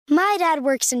My dad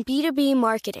works in B2B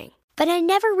marketing, but I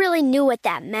never really knew what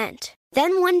that meant.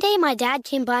 Then one day my dad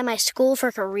came by my school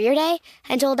for career day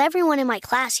and told everyone in my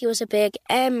class he was a big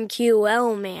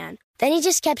MQL man. Then he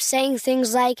just kept saying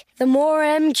things like, the more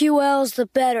MQLs, the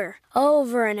better,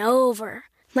 over and over.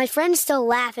 My friends still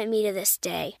laugh at me to this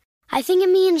day. I think it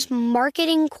means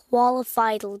marketing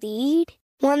qualified lead.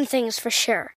 One thing's for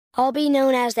sure, I'll be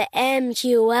known as the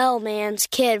MQL man's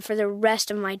kid for the rest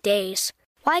of my days.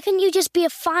 Why couldn't you just be a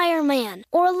fireman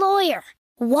or a lawyer?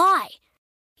 Why?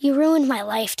 You ruined my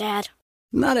life, Dad.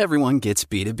 Not everyone gets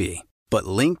B2B, but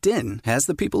LinkedIn has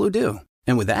the people who do.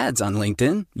 And with ads on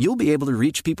LinkedIn, you'll be able to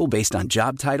reach people based on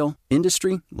job title,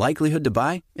 industry, likelihood to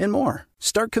buy, and more.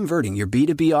 Start converting your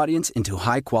B2B audience into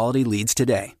high-quality leads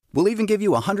today. We'll even give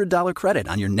you a $100 credit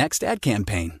on your next ad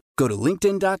campaign. Go to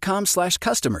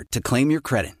linkedin.com/customer to claim your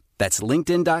credit. That's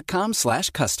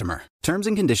linkedin.com/customer. Terms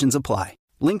and conditions apply.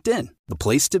 LinkedIn, the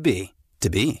place to be, to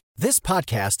be. This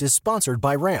podcast is sponsored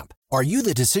by Ramp. Are you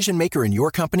the decision maker in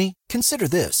your company? Consider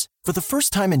this. For the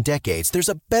first time in decades, there's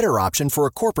a better option for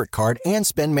a corporate card and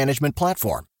spend management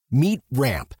platform. Meet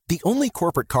Ramp, the only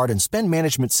corporate card and spend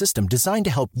management system designed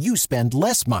to help you spend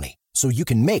less money so you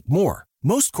can make more.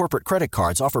 Most corporate credit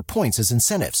cards offer points as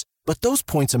incentives, but those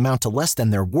points amount to less than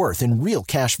their worth in real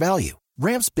cash value.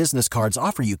 Ramp's business cards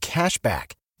offer you cash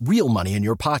back, real money in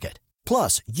your pocket.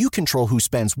 Plus, you control who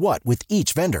spends what with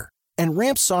each vendor. And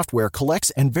Ramp's software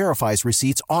collects and verifies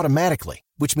receipts automatically,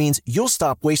 which means you'll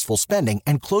stop wasteful spending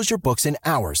and close your books in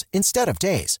hours instead of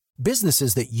days.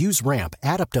 Businesses that use Ramp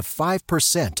add up to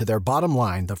 5% to their bottom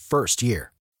line the first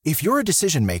year. If you're a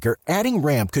decision maker, adding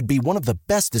Ramp could be one of the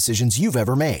best decisions you've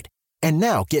ever made. And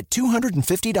now get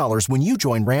 $250 when you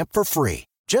join Ramp for free.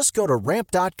 Just go to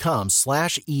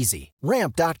ramp.com/easy.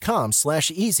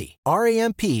 Ramp.com/easy.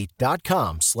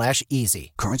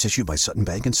 RAMP.com/easy. Cards issued by Sutton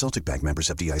Bank and Celtic Bank, members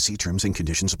FDIC. Terms and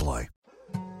conditions apply.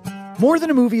 More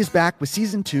Than a Movie is back with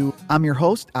Season 2. I'm your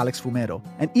host, Alex Fumero.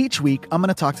 And each week, I'm going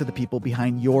to talk to the people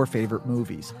behind your favorite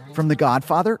movies. From The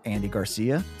Godfather, Andy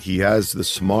Garcia. He has the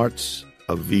smarts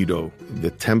of Vito,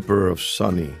 the temper of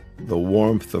Sonny, the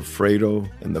warmth of Fredo,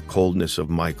 and the coldness of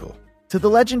Michael. To the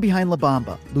legend behind La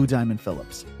Bamba, Lou Diamond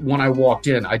Phillips. When I walked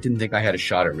in, I didn't think I had a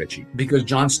shot at Richie because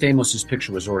John Stamos'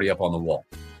 picture was already up on the wall.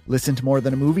 Listen to More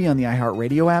Than a Movie on the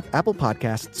iHeartRadio app, Apple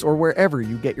Podcasts, or wherever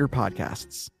you get your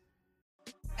podcasts.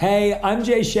 Hey, I'm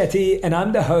Jay Shetty, and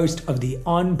I'm the host of the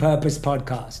On Purpose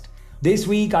podcast. This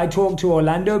week, I talked to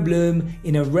Orlando Bloom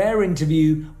in a rare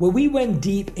interview where we went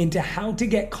deep into how to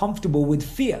get comfortable with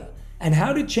fear and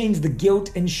how to change the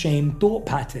guilt and shame thought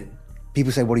pattern.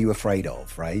 People say, what are you afraid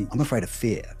of, right? I'm afraid of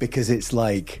fear because it's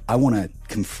like I want to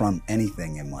confront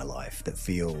anything in my life that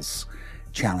feels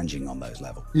challenging on those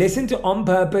levels. Listen to On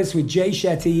Purpose with Jay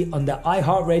Shetty on the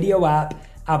iHeartRadio app,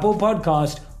 Apple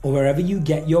Podcast, or wherever you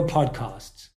get your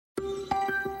podcasts.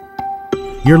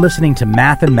 You're listening to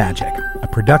Math and Magic, a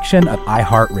production of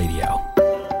iHeartRadio.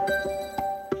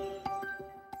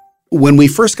 When we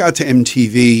first got to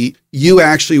MTV, you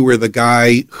actually were the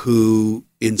guy who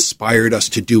inspired us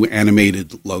to do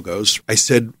animated logos. I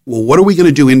said, well, what are we going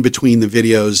to do in between the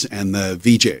videos and the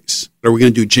VJs? Are we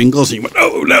going to do jingles? And you went,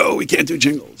 oh, no, we can't do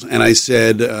jingles. And I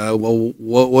said, well,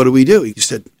 what do we do? You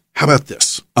said, how about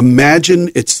this?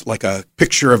 Imagine it's like a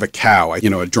picture of a cow,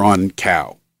 a drawn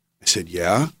cow. I said,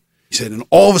 yeah. He said, and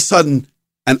all of a sudden,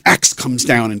 an axe comes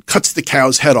down and cuts the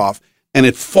cow's head off, and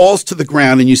it falls to the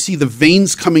ground, and you see the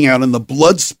veins coming out and the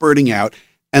blood spurting out,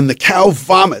 and the cow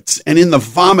vomits, and in the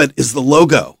vomit is the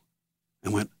logo. I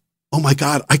went, oh my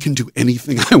God, I can do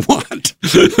anything I want.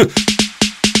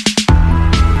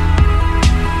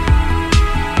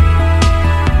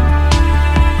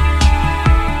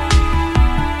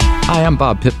 Hi, I'm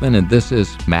Bob Pittman, and this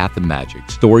is Math and Magic,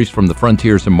 stories from the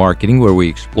frontiers of marketing, where we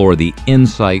explore the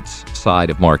insights side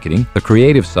of marketing, the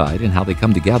creative side, and how they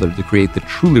come together to create the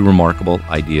truly remarkable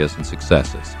ideas and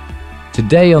successes.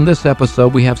 Today on this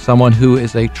episode, we have someone who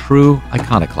is a true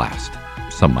iconoclast.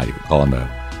 Some might even call him a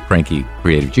cranky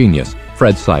creative genius,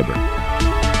 Fred Seibert.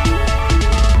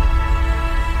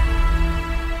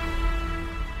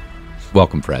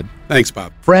 Welcome, Fred. Thanks,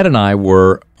 Bob. Fred and I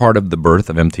were part of the birth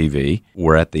of MTV.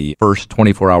 We're at the first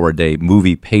 24-hour-a-day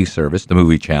movie pay service, the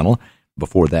Movie Channel.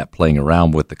 Before that, playing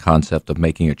around with the concept of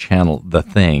making a channel the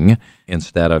thing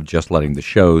instead of just letting the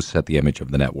shows set the image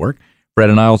of the network. Fred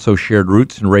and I also shared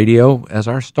roots in radio as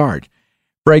our start.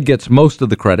 Fred gets most of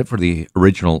the credit for the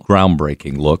original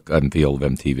groundbreaking look and feel of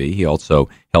MTV. He also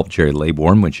helped Jerry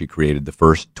Laybourne when she created the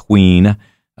first tween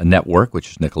network, which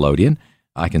is Nickelodeon.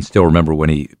 I can still remember when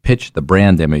he pitched the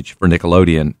brand image for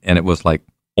Nickelodeon, and it was like,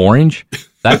 orange?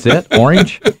 That's it?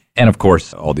 Orange? And of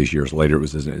course, all these years later, it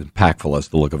was as impactful as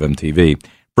the look of MTV.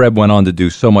 Fred went on to do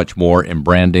so much more in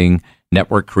branding,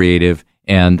 network creative,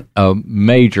 and a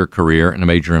major career and a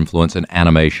major influence in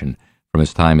animation from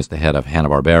his time as the head of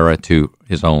Hanna-Barbera to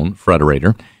his own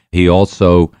Frederator. He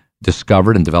also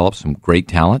discovered and developed some great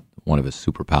talent, one of his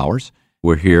superpowers.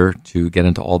 We're here to get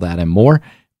into all that and more.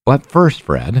 But first,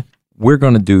 Fred, we're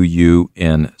going to do you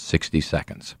in 60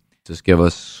 seconds. Just give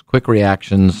us quick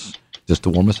reactions just to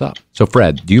warm us up. So,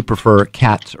 Fred, do you prefer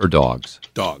cats or dogs?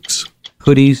 Dogs.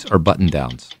 Hoodies or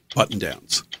button-downs?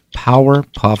 Button-downs.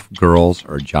 Powerpuff Girls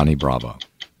or Johnny Bravo?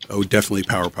 Oh, definitely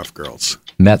Powerpuff Girls.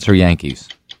 Mets or Yankees?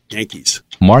 Yankees.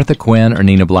 Martha Quinn or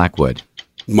Nina Blackwood?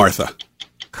 Martha.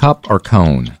 Cup or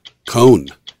cone? Cone.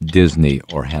 Disney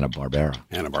or Hanna-Barbera?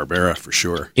 Hanna-Barbera, for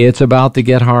sure. It's about to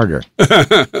get harder.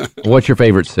 What's your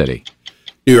favorite city?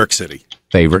 New York City.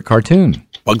 Favorite cartoon?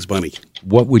 Bugs Bunny.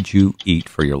 What would you eat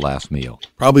for your last meal?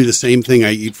 Probably the same thing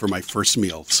I eat for my first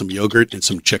meal, some yogurt and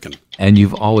some chicken. And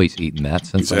you've always eaten that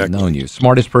since I've known you.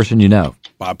 Smartest person you know?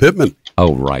 Bob Pittman.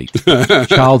 Oh, right.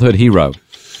 Childhood hero?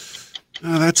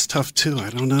 Oh, that's tough, too. I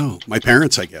don't know. My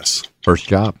parents, I guess. First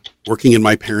job? Working in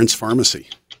my parents' pharmacy.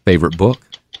 Favorite book?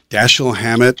 Dashiell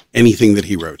Hammett, anything that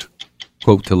he wrote.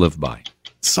 Quote to live by?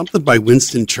 Something by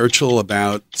Winston Churchill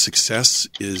about success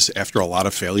is after a lot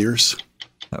of failures.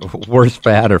 Worst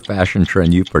fad or fashion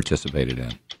trend you've participated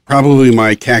in? Probably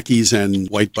my khakis and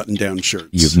white button-down shirts.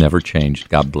 You've never changed.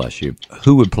 God bless you.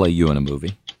 Who would play you in a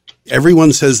movie?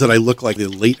 Everyone says that I look like the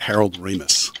late Harold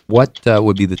Ramis. What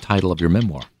would be the title of your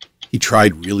memoir? He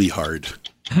tried really hard.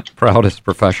 Proudest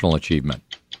professional achievement?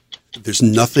 There's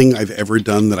nothing I've ever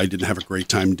done that I didn't have a great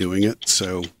time doing it.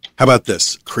 So how about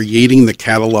this? Creating the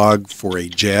catalog for a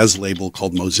jazz label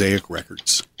called Mosaic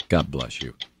Records. God bless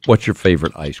you. What's your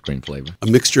favorite ice cream flavor? A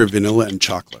mixture of vanilla and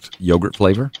chocolate. Yogurt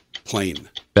flavor? Plain.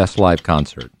 Best live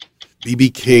concert?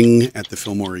 B.B. King at the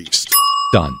Fillmore East.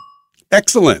 Done.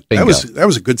 Excellent. Bingo. That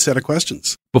was a good set of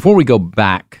questions. Before we go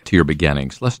back to your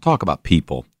beginnings, let's talk about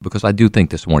people, because I do think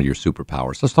this is one of your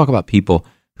superpowers. Let's talk about people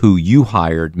who you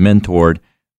hired, mentored,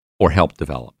 or helped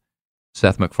develop.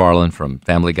 Seth MacFarlane from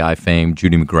Family Guy fame,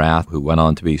 Judy McGrath, who went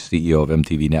on to be CEO of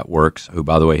MTV Networks, who,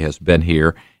 by the way, has been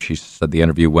here. She said the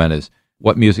interview went as,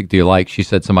 what music do you like? She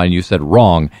said somebody, and you said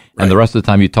wrong. Right. And the rest of the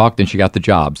time you talked, and she got the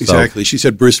job. Exactly. She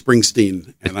said Bruce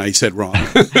Springsteen, and I said wrong.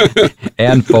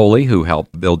 Ann Foley, who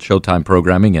helped build Showtime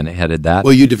programming and headed that.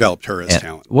 Well, you developed her as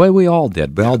talent. Well, we all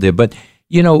did. We all did. But,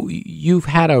 you know, you've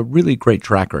had a really great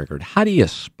track record. How do you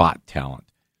spot talent?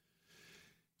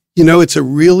 You know, it's a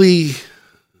really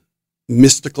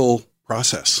mystical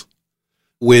process.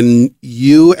 When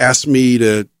you asked me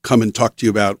to come and talk to you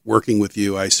about working with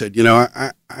you, I said, you know,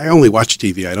 I only watch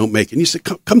TV. I don't make it. And you said,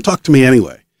 come talk to me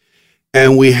anyway.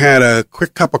 And we had a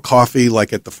quick cup of coffee,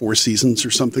 like at the Four Seasons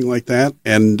or something like that.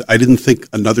 And I didn't think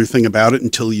another thing about it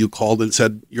until you called and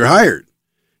said, you're hired.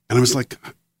 And I was like,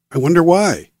 I wonder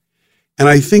why. And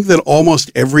I think that almost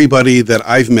everybody that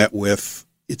I've met with,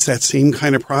 it's that same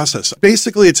kind of process.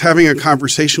 Basically, it's having a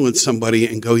conversation with somebody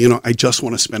and go, you know, I just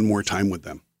want to spend more time with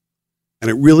them. And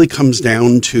it really comes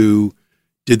down to,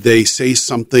 did they say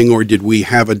something or did we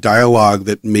have a dialogue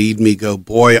that made me go,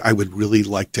 boy, I would really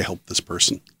like to help this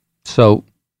person. So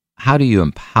how do you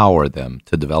empower them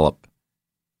to develop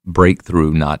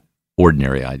breakthrough, not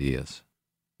ordinary ideas?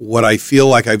 What I feel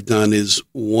like I've done is,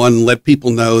 one, let people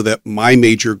know that my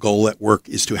major goal at work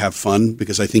is to have fun,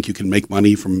 because I think you can make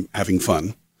money from having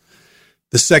fun.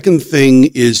 The second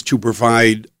thing is to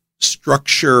provide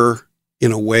structure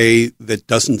in a way that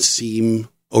doesn't seem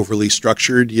overly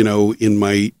structured. You know, in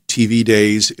my TV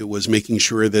days, it was making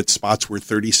sure that spots were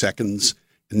 30 seconds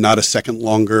and not a second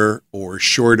longer or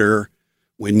shorter.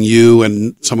 When you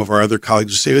and some of our other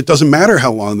colleagues say, it doesn't matter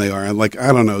how long they are. I'm like,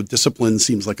 I don't know, discipline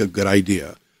seems like a good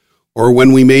idea. Or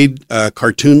when we made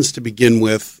cartoons to begin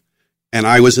with, and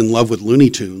I was in love with Looney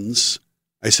Tunes,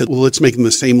 I said, well, let's make them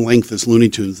the same length as Looney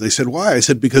Tunes. They said, why? I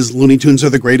said, because Looney Tunes are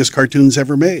the greatest cartoons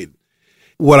ever made.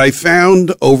 What I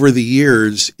found over the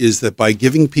years is that by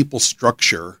giving people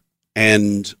structure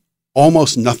and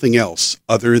almost nothing else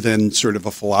other than sort of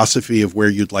a philosophy of where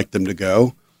you'd like them to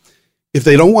go, if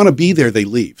they don't want to be there, they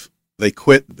leave. They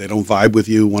quit. They don't vibe with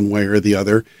you one way or the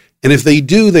other. And if they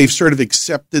do, they've sort of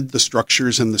accepted the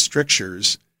structures and the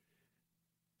strictures.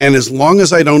 And as long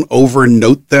as I don't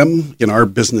overnote them, in our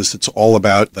business, it's all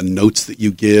about the notes that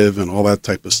you give and all that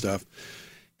type of stuff.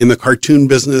 In the cartoon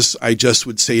business, I just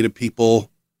would say to people,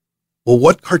 well,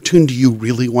 what cartoon do you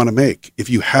really want to make? If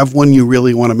you have one you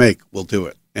really want to make, we'll do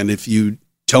it. And if you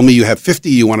tell me you have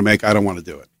 50 you want to make, I don't want to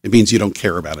do it. It means you don't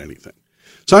care about anything.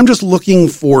 So I'm just looking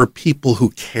for people who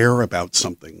care about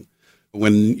something,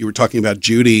 when you were talking about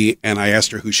Judy, and I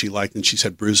asked her who she liked, and she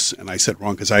said Bruce, and I said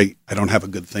wrong because I don't have a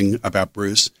good thing about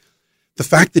Bruce. The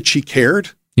fact that she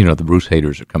cared. You know, the Bruce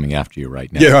haters are coming after you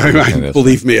right now. Yeah,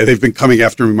 believe me, they've been coming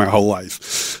after me my whole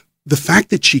life. The fact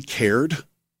that she cared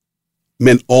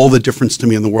meant all the difference to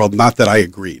me in the world, not that I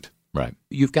agreed. Right.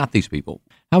 You've got these people.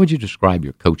 How would you describe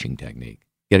your coaching technique,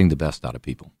 getting the best out of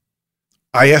people?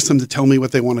 I ask them to tell me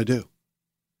what they want to do.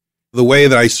 The way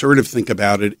that I sort of think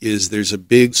about it is there's a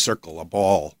big circle, a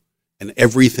ball, and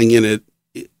everything in it,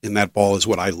 in that ball is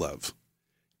what I love.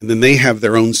 And then they have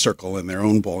their own circle and their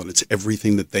own ball, and it's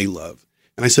everything that they love.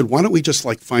 And I said, why don't we just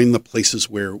like find the places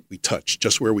where we touch,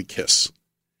 just where we kiss?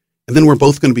 And then we're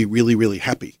both going to be really, really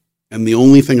happy. And the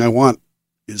only thing I want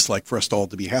is like for us all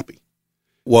to be happy.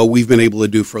 What we've been able to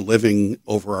do for a living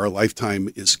over our lifetime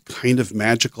is kind of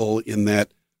magical in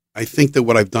that I think that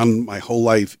what I've done my whole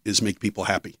life is make people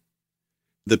happy.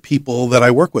 The people that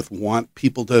I work with want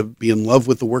people to be in love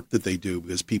with the work that they do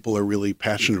because people are really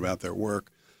passionate about their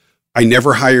work. I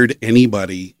never hired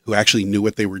anybody who actually knew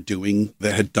what they were doing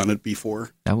that had done it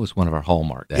before. That was one of our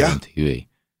hallmarks at MTV.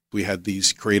 We had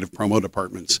these creative promo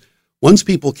departments. Once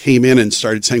people came in and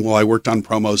started saying, well, I worked on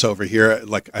promos over here,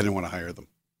 like I didn't want to hire them.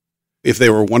 If they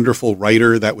were a wonderful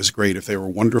writer, that was great. If they were a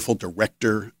wonderful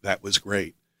director, that was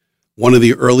great. One of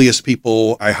the earliest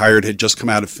people I hired had just come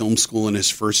out of film school, and his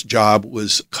first job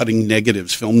was cutting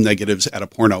negatives, film negatives at a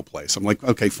porno place. I'm like,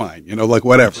 okay, fine, like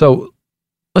whatever. So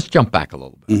let's jump back a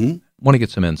little bit. Mm-hmm. I want to get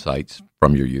some insights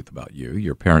from your youth about you.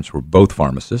 Your parents were both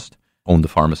pharmacists, owned a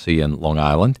pharmacy in Long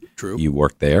Island. True. You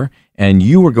worked there, and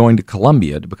you were going to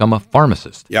Columbia to become a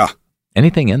pharmacist. Yeah.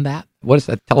 Anything in that? What does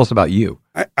that tell us about you?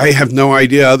 I have no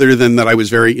idea other than that I was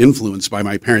very influenced by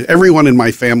my parents. Everyone in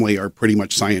my family are pretty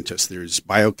much scientists. There's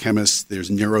biochemists, there's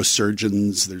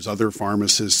neurosurgeons, there's other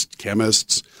pharmacists,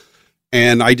 chemists.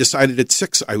 And I decided at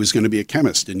 6 I was going to be a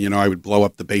chemist. And, I would blow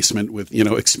up the basement with,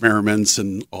 experiments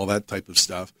and all that type of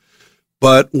stuff.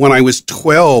 But when I was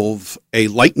 12, a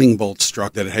lightning bolt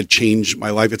struck that had changed my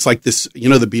life. It's like this, the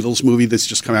Beatles movie that's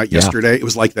just come out yesterday. It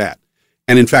was like that.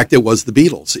 And in fact, it was the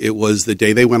Beatles. It was the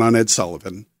day they went on Ed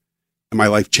Sullivan, and my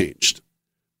life changed.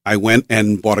 I went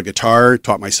and bought a guitar,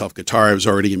 taught myself guitar. I was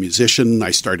already a musician.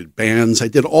 I started bands. I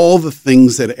did all the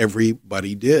things that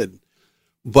everybody did.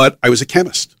 But I was a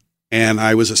chemist, and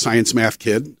I was a science math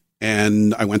kid,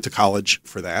 and I went to college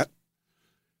for that.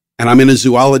 And I'm in a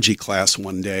zoology class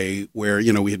one day where,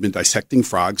 we had been dissecting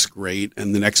frogs, great,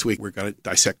 and the next week we're going to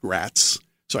dissect rats.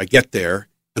 So I get there,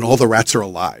 and all the rats are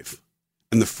alive.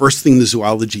 And the first thing the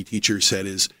zoology teacher said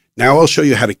is, now I'll show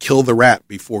you how to kill the rat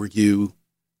before you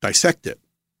dissect it.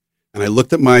 And I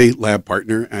looked at my lab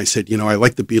partner and I said, I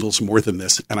like the Beatles more than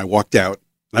this. And I walked out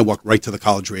and I walked right to the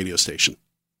college radio station.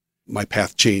 My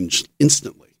path changed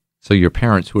instantly. So your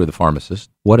parents, who are the pharmacists,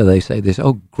 what do they say? They say,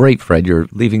 oh, great, Fred, you're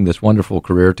leaving this wonderful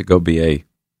career to go be a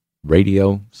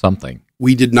radio something.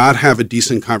 We did not have a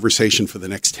decent conversation for the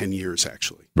next 10 years,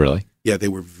 actually. Really? Yeah, they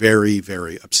were very,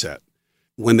 very upset.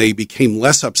 When they became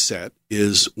less upset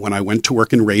is when I went to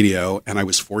work in radio and I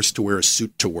was forced to wear a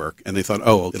suit to work, and they thought,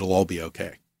 oh, it'll all be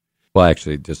okay. Well,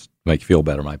 actually, just to make you feel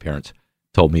better, my parents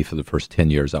told me for the first 10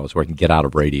 years I was working, get out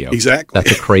of radio. Exactly.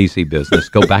 That's a crazy business.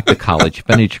 Go back to college,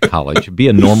 finish college, be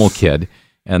a normal kid.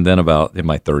 And then about in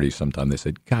my 30s sometime, they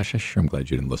said, gosh, I'm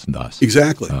glad you didn't listen to us.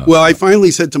 Exactly. Well, I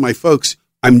finally said to my folks,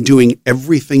 I'm doing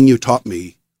everything you taught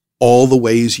me, all the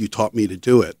ways you taught me to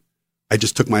do it. I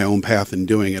just took my own path in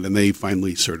doing it, and they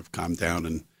finally sort of calmed down.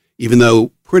 And even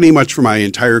though pretty much for my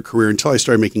entire career until I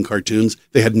started making cartoons,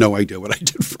 they had no idea what I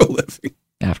did for a living.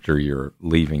 After you're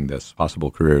leaving this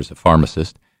possible career as a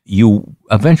pharmacist, you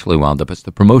eventually wound up as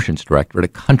the promotions director at a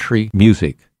country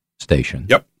music station.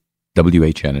 Yep.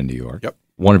 WHN in New York. Yep.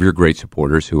 One of your great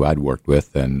supporters who I'd worked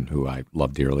with and who I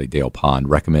love dearly, Dale Pond,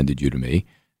 recommended you to me.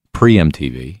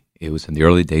 Pre-MTV. It was in the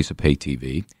early days of pay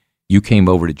TV. You came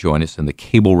over to join us in the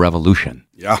cable revolution.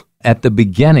 Yeah. At the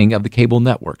beginning of the cable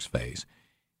networks phase.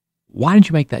 Why did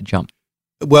you make that jump?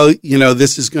 Well,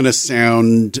 this is going to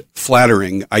sound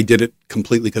flattering. I did it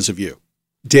completely because of you.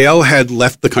 Dale had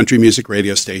left the country music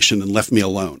radio station and left me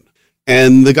alone.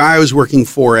 And the guy I was working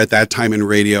for at that time in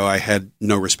radio, I had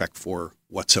no respect for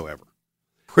whatsoever.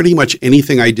 Pretty much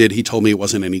anything I did, he told me it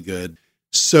wasn't any good.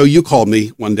 So you called me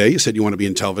one day. You said, you want to be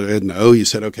in television? No. You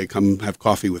said, okay, come have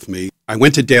coffee with me. I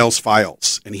went to Dale's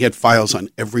files, and he had files on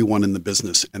everyone in the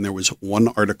business. And there was one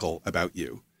article about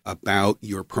you, about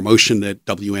your promotion at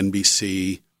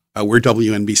WNBC. We're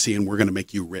WNBC, and we're going to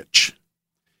make you rich.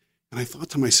 And I thought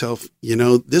to myself,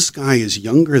 this guy is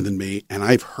younger than me, and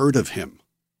I've heard of him.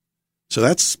 So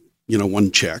that's,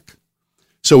 one check.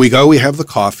 So we have the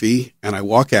coffee, and I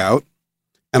walk out,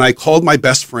 and I called my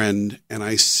best friend, and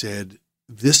I said,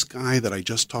 this guy that I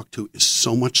just talked to is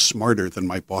so much smarter than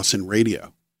my boss in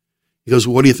radio. He goes,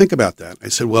 well, what do you think about that? I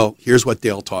said, well, here's what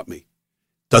Dale taught me.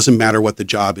 Doesn't matter what the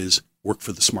job is, work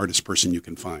for the smartest person you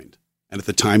can find. And at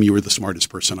the time, you were the smartest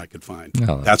person I could find.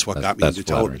 Oh, that's what got me into flattering.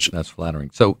 television. That's flattering.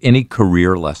 So any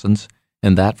career lessons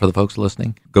in that for the folks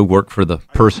listening? Go work for the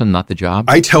person, not the job?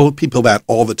 I tell people that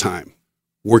all the time.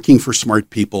 Working for smart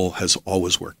people has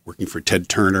always worked. Working for Ted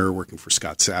Turner, working for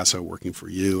Scott Sasso, working for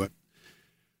you.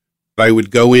 I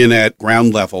would go in at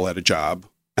ground level at a job,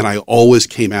 and I always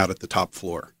came out at the top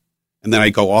floor. And then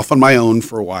I'd go off on my own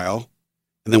for a while.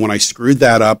 And then when I screwed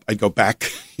that up, I'd go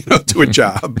back to a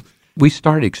job. We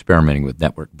started experimenting with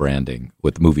network branding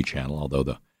with the Movie Channel, although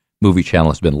the Movie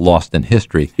Channel has been lost in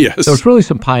history. Yes. So it's really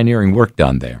some pioneering work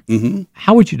done there. Mm-hmm.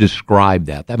 How would you describe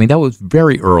that? I mean, that was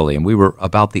very early, and we were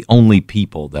about the only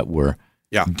people that were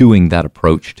doing that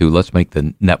approach to let's make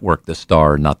the network the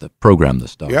star, not the program the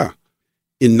star. Yeah.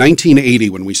 In 1980,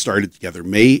 when we started together,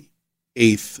 May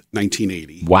 8th,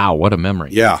 1980. Wow, what a memory.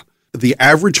 Yeah. The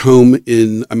average home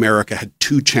in America had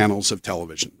 2 channels of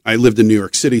television. I lived in New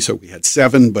York City, so we had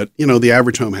 7, but, the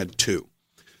average home had 2.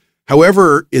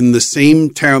 However, in the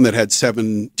same town that had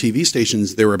 7 TV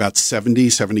stations, there were about 70,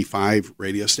 75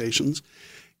 radio stations.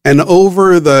 And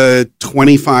over the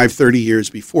 25, 30 years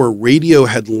before, radio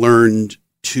had learned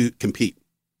to compete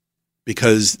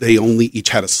because they only each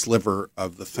had a sliver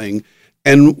of the thing.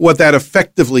 And what that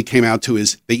effectively came out to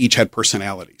is they each had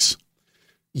personalities.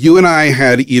 You and I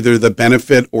had either the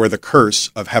benefit or the curse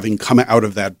of having come out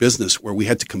of that business where we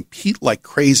had to compete like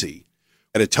crazy.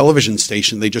 At a television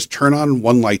station, they just turn on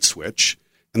one light switch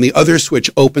and the other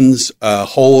switch opens a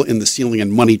hole in the ceiling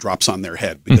and money drops on their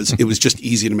head because it was just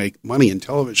easy to make money in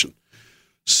television.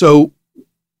 So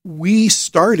we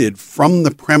started from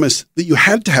the premise that you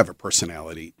had to have a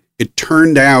personality. It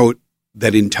turned out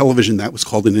that in television, that was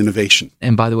called an innovation.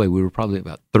 And by the way, we were probably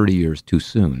about 30 years too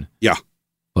soon. Yeah.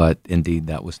 But indeed,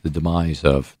 that was the demise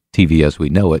of TV as we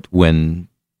know it when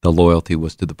the loyalty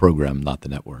was to the program, not the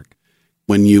network.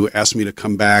 When you asked me to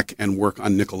come back and work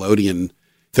on Nickelodeon,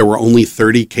 there were only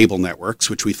 30 cable networks,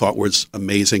 which we thought was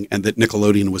amazing, and that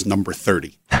Nickelodeon was number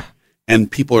 30. And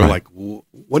people are like,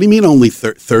 what do you mean only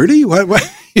 30?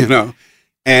 What?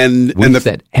 And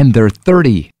they're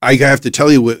 30. I have to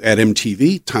tell you, at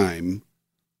MTV time,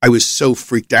 I was so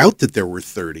freaked out that there were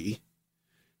 30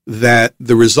 that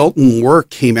the resultant work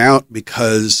came out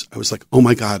because I was like, oh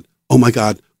my God,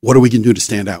 what are we going to do to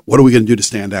stand out? What are we going to do to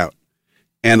stand out?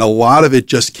 And a lot of it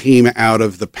just came out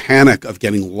of the panic of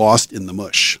getting lost in the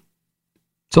mush.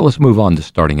 So let's move on to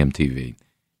starting MTV.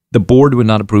 The board would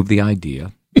not approve the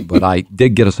idea, but I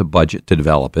did get us a budget to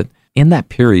develop it. In that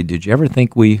period, did you ever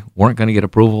think we weren't going to get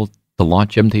approval to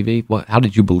launch MTV? How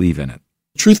did you believe in it?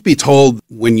 Truth be told,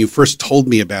 when you first told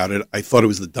me about it, I thought it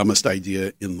was the dumbest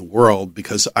idea in the world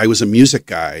because I was a music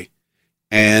guy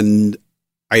and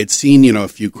I had seen, a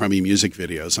few crummy music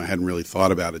videos. I hadn't really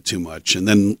thought about it too much. And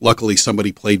then luckily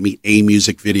somebody played me a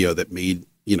music video that made,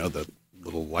 the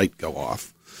little light go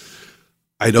off.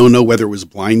 I don't know whether it was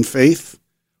blind faith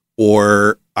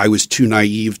or I was too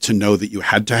naive to know that you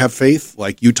had to have faith.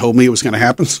 Like you told me it was going to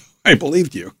happen. So I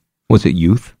believed you. Was it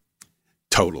youth?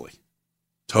 Totally.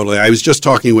 I was just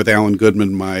talking with Alan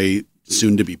Goodman, my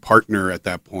soon-to-be partner at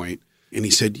that point, and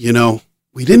he said,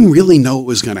 we didn't really know it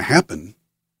was going to happen,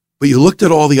 but you looked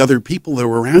at all the other people that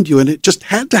were around you, and it just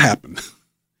had to happen.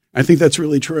 I think that's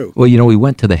really true. Well, we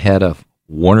went to the head of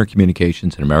Warner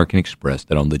Communications and American Express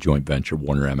that owned the joint venture,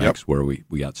 Warner MX, where we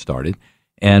got started,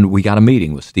 and we got a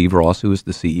meeting with Steve Ross, who is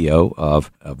the CEO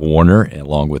of Warner,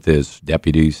 along with his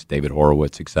deputies, David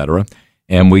Horowitz, et cetera,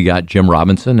 and we got Jim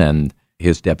Robinson and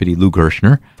his deputy, Lou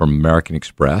Gershner, from American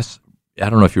Express. I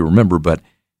don't know if you remember, but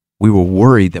we were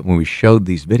worried that when we showed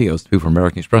these videos, people from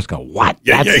American Express go, what?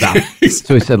 That's stuff.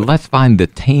 So he said, let's find the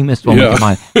tamest one we can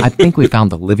find. I think we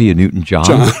found Olivia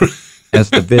Newton-John as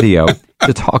the video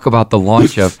to talk about the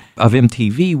launch of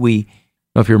MTV. I don't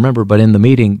know if you remember, but in the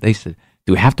meeting, they said,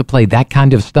 do we have to play that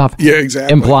kind of stuff? Yeah,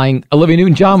 exactly. Implying Olivia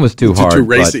Newton-John was too hard. Too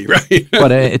racy, right?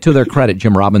 But to their credit,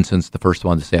 Jim Robinson's the first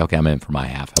one to say, okay, I'm in for my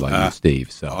half. How about you,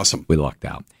 Steve? So awesome. We lucked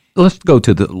out. Let's go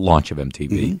to the launch of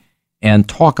MTV and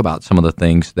talk about some of the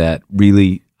things that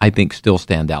really, I think, still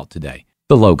stand out today.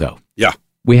 The logo. Yeah.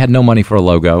 We had no money for a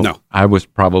logo. No. I was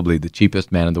probably the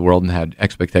cheapest man in the world and had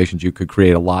expectations you could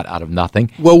create a lot out of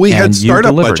nothing. Well, we had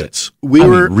startup budgets. We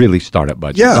were really startup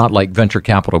budgets, not like venture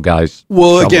capital guys.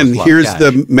 Well, again, here's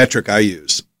the metric I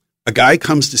use. A guy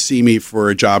comes to see me for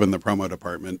a job in the promo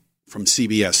department from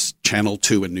CBS Channel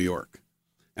 2 in New York.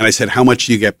 And I said, how much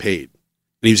do you get paid?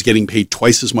 And he was getting paid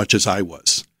twice as much as I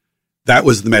was. That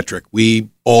was the metric. We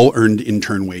all earned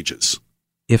intern wages.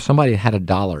 If somebody had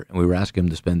 $1 and we were asking them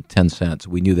to spend 10 cents,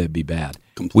 we knew that'd be bad.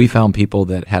 Completely. We found people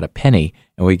that had a penny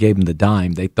and we gave them the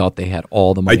dime. They thought they had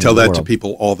all the money. I tell in the that world. to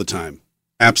people all the time.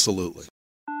 Absolutely.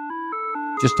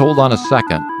 Just hold on a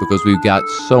second because we've got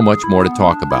so much more to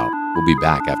talk about. We'll be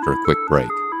back after a quick break.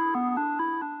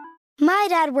 My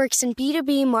dad works in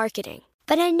B2B marketing,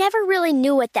 but I never really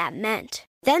knew what that meant.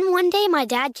 Then one day my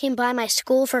dad came by my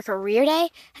school for career day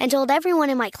and told everyone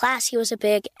in my class he was a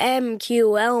big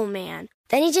MQL man.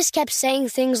 Then he just kept saying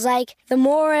things like, the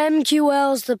more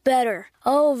MQLs, the better,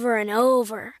 over and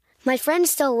over. My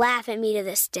friends still laugh at me to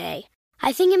this day.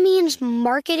 I think it means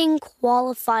marketing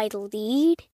qualified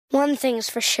lead. One thing's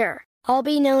for sure, I'll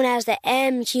be known as the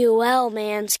MQL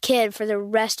man's kid for the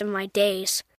rest of my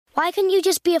days. Why couldn't you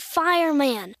just be a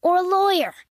fireman or a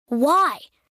lawyer? Why?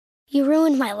 You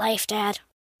ruined my life, Dad.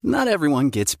 Not everyone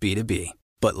gets B2B,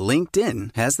 but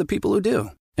LinkedIn has the people who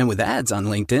do. And with ads on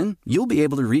LinkedIn, you'll be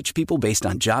able to reach people based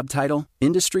on job title,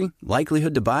 industry,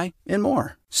 likelihood to buy, and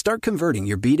more. Start converting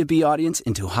your B2B audience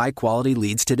into high-quality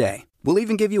leads today. We'll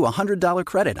even give you a $100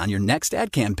 credit on your next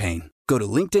ad campaign. Go to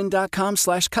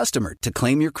linkedin.com/customer to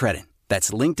claim your credit.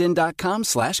 That's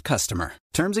linkedin.com/customer.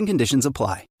 Terms and conditions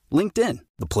apply. LinkedIn,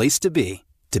 the place to be,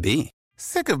 to be.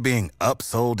 Sick of being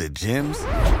upsold at gyms?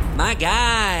 My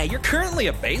guy, you're currently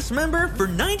a base member? For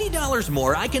 $90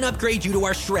 more, I can upgrade you to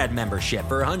our Shred membership.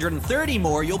 For $130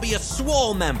 more, you'll be a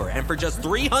Swole member. And for just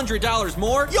 $300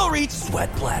 more, you'll reach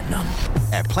Sweat Platinum.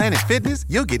 At Planet Fitness,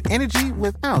 you'll get energy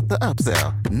without the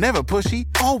upsell. Never pushy,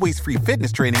 always free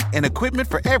fitness training and equipment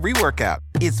for every workout.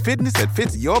 It's fitness that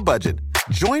fits your budget.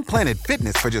 Join Planet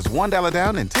Fitness for just $1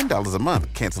 down and $10 a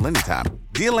month. Cancel anytime.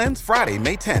 Deal ends Friday,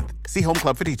 May 10th. See Home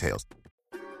Club for details.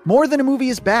 More Than a Movie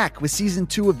is back with Season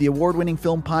 2 of the award-winning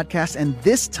film podcast, and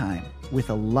this time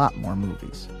with a lot more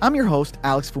movies. I'm your host,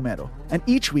 Alex Fumero, and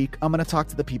each week I'm going to talk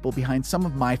to the people behind some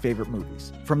of my favorite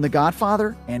movies. From The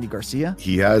Godfather, Andy Garcia.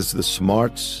 He has the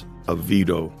smarts of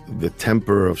Vito, the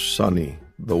temper of Sonny,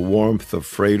 the warmth of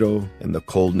Fredo, and the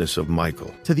coldness of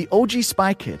Michael. To the OG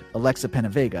Spy Kid, Alexa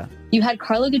Penavega. You had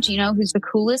Carla Gugino, who's the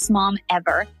coolest mom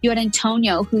ever. You had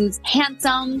Antonio, who's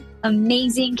handsome,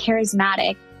 amazing,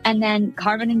 charismatic. And then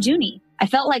Carmen and Junie. I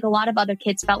felt like a lot of other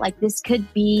kids felt like this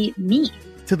could be me.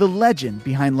 To the legend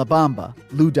behind La Bamba,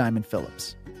 Lou Diamond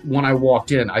Phillips. When I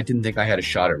walked in, I didn't think I had a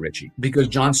shot at Richie because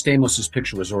John Stamos'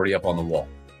 picture was already up on the wall.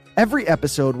 Every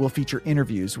episode will feature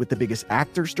interviews with the biggest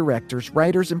actors, directors,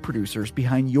 writers, and producers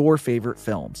behind your favorite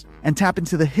films and tap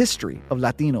into the history of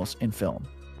Latinos in film.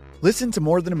 Listen to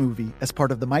More Than a Movie as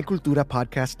part of the My Cultura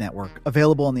Podcast Network,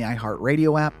 available on the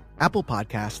iHeartRadio app, Apple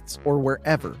Podcasts, or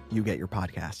wherever you get your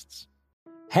podcasts.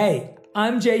 Hey,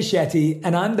 I'm Jay Shetty,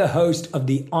 and I'm the host of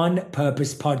the On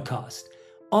Purpose podcast.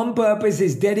 On Purpose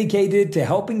is dedicated to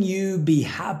helping you be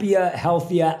happier,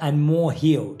 healthier, and more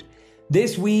healed.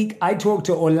 This week, I talked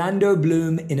to Orlando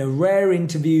Bloom in a rare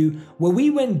interview where we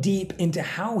went deep into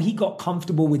how he got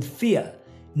comfortable with fear,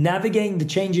 navigating the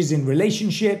changes in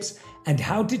relationships, and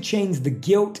how to change the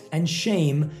guilt and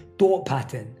shame thought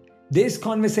pattern. This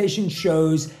conversation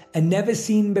shows a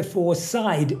never-seen-before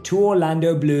side to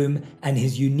Orlando Bloom and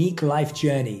his unique life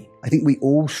journey. I think we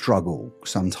all struggle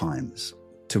sometimes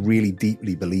to really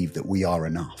deeply believe that we are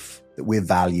enough, that we're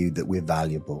valued, that we're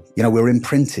valuable. You know, we're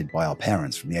imprinted by our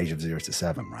parents from the age of 0 to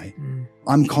 7, right?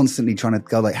 I'm constantly trying to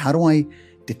go like, how do I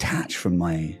detach from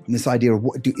this idea of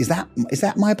is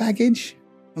that my baggage?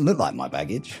 It doesn't look like my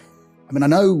baggage. I mean, I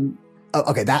know,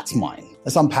 okay, that's mine.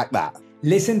 Let's unpack that.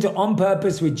 Listen to On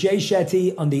Purpose with Jay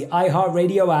Shetty on the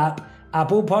iHeartRadio app,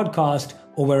 Apple Podcast,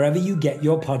 or wherever you get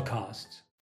your podcasts.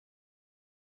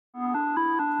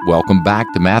 Welcome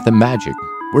back to Math and Magic.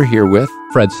 We're here with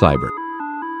Fred Seibert.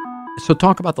 So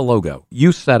talk about the logo.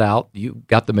 You set out, you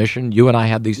got the mission, you and I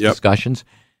had these discussions.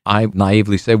 I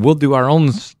naively said, we'll do our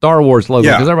own Star Wars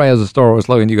logo because everybody has a Star Wars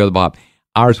logo. And you go, Bob,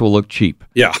 ours will look cheap.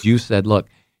 Yeah. You said, look,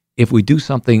 if we do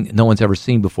something no one's ever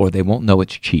seen before, they won't know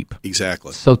it's cheap.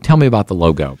 Exactly. So tell me about the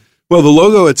logo. Well, the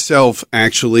logo itself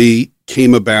actually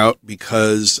came about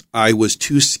because I was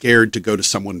too scared to go to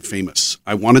someone famous.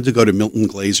 I wanted to go to Milton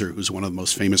Glaser, who's one of the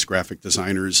most famous graphic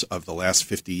designers of the last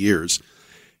 50 years.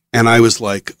 And I was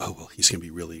like, oh, well, he's going to be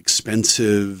really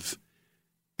expensive.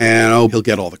 And he'll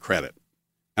get all the credit.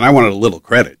 And I wanted a little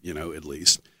credit, at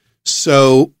least.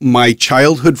 So my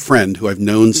childhood friend, who I've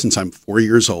known since I'm 4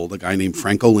 years old, a guy named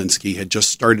Frank Olinsky, had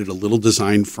just started a little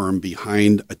design firm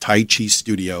behind a Tai Chi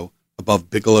studio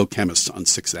above Bigelow Chemists on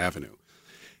 6th Avenue.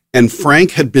 And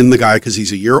Frank had been the guy, because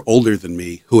he's a year older than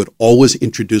me, who had always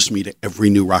introduced me to every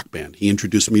new rock band. He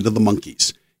introduced me to the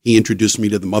Monkees. He introduced me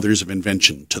to the Mothers of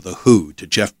Invention, to The Who, to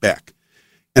Jeff Beck.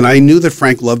 And I knew that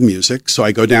Frank loved music, so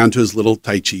I go down to his little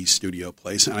Tai Chi studio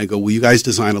place, and I go, will you guys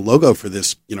design a logo for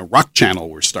this, rock channel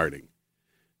we're starting?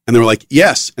 And they were like,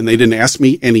 yes. And they didn't ask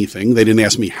me anything. They didn't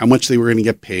ask me how much they were going to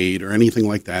get paid or anything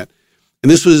like that. And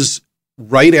this was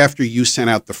right after you sent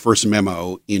out the first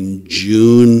memo in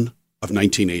June of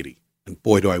 1980. And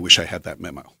boy, do I wish I had that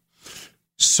memo.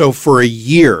 So for a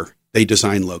year, they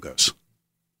designed logos.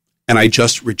 And I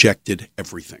just rejected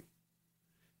everything.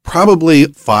 Probably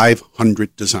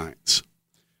 500 designs.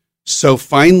 So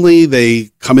finally,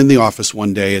 they come in the office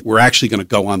one day. We're actually going to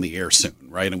go on the air soon,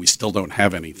 right? And we still don't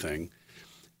have anything.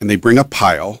 And they bring a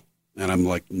pile. And I'm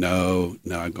like, no,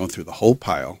 I'm going through the whole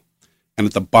pile. And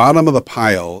at the bottom of the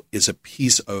pile is a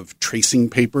piece of tracing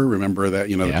paper. Remember that,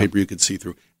 the paper you could see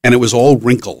through. And it was all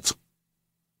wrinkled.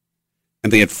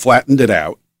 And they had flattened it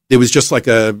out. It was just like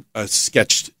a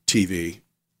sketched TV.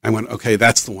 I went, okay,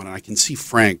 that's the one. And I can see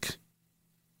Frank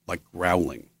like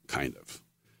growling, kind of.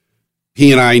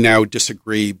 He and I now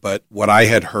disagree, but what I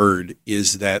had heard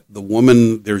is that the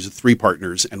woman, there's 3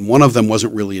 partners, and one of them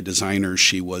wasn't really a designer.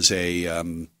 She was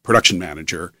a production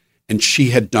manager, and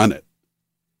she had done it.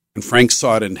 And Frank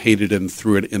saw it and hated it and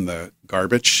threw it in the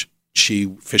garbage. She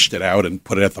fished it out and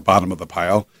put it at the bottom of the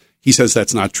pile. He says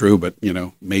that's not true, but, who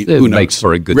knows? It makes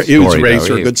for a good story. It was raised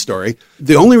for a good story.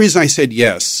 The only reason I said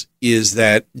yes is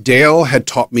that Dale had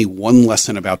taught me one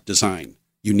lesson about design.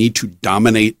 You need to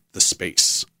dominate the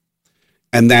space.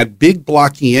 And that big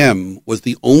block EM was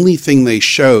the only thing they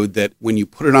showed that when you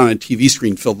put it on a TV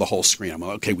screen, filled the whole screen. I'm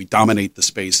like, okay, we dominate the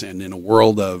space. And in a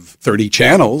world of 30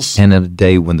 channels. And in a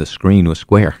day when the screen was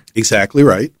square. Exactly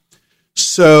right.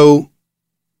 So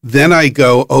then I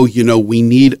go, we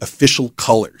need official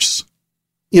colors.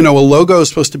 A logo is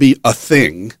supposed to be a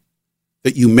thing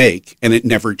that you make and it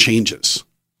never changes.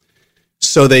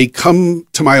 So they come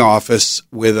to my office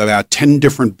with about 10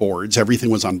 different boards. Everything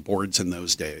was on boards in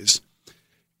those days.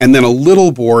 And then a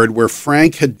little board where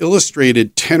Frank had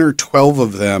illustrated 10 or 12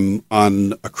 of them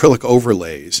on acrylic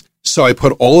overlays. So I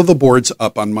put all of the boards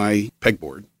up on my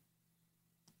pegboard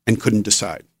and couldn't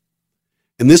decide.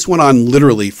 And this went on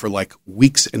literally for like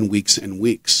weeks and weeks and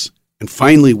weeks. And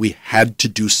finally, we had to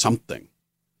do something.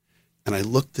 And I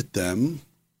looked at them,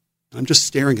 and I'm just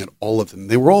staring at all of them.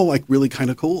 They were all like really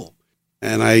kind of cool.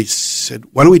 And I said,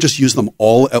 why don't we just use them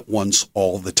all at once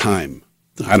all the time?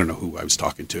 I don't know who I was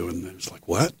talking to. And I was like,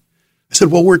 what? I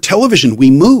said, well, we're television.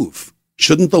 We move.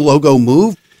 Shouldn't the logo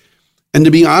move? And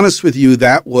to be honest with you,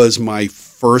 that was my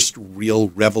first real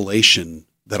revelation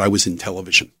that I was in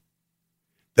television.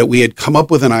 That we had come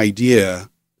up with an idea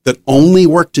that only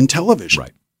worked in television.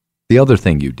 Right. The other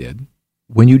thing you did,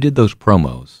 when you did those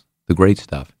promos, the great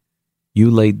stuff, you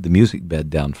laid the music bed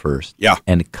down first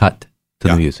and cut to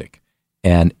the music.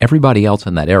 And everybody else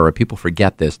in that era, people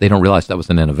forget this, they don't realize that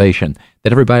was an innovation,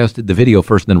 that everybody else did the video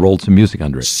first and then rolled some music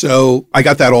under it. So I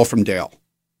got that all from Dale.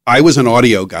 I was an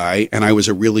audio guy, and I was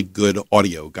a really good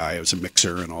audio guy. I was a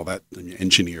mixer and all that, an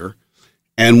engineer.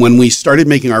 And when we started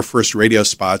making our first radio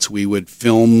spots, we would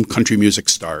film country music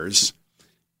stars.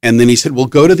 And then he said, well,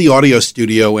 go to the audio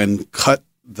studio and cut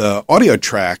the audio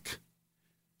track.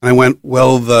 And I went,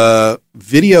 well, the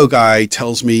video guy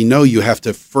tells me, no, you have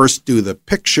to first do the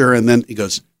picture. And then he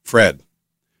goes, Fred,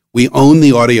 we own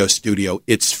the audio studio.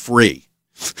 It's free.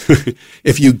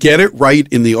 If you get it right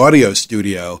in the audio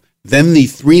studio, then the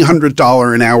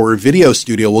 $300 an hour video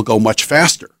studio will go much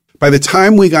faster. By the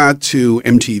time we got to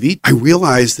MTV, I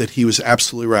realized that he was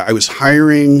absolutely right. I was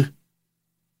hiring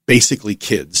basically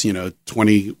kids,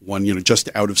 21, just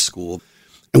out of school,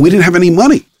 and we didn't have any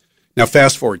money. Now,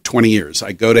 fast forward 20 years.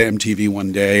 I go to MTV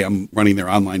one day. I'm running their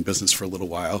online business for a little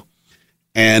while.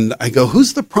 And I go,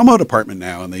 who's the promo department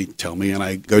now? And they tell me, and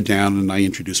I go down and I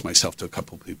introduce myself to a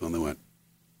couple of people, and they went,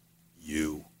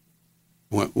 you.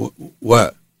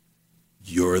 What?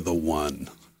 You're the one.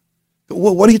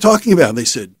 Well, what are you talking about? They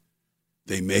said,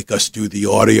 they make us do the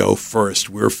audio first.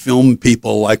 We're film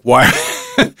people. Like, why?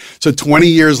 So 20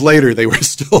 years later, they were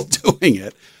still doing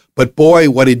it. But boy,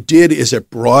 what it did is it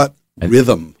brought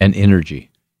rhythm and energy.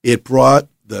 It brought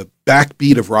the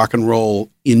backbeat of rock and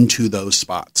roll into those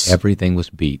spots. Everything was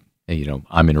beat.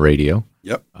 I'm in radio.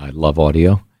 Yep. I love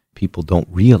audio. People don't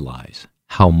realize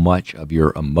how much of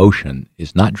your emotion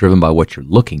is not driven by what you're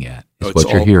looking at, it's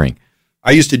what you're hearing.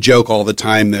 I used to joke all the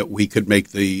time that we could make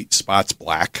the spots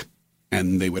black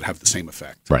and they would have the same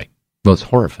effect. Right. Well, it's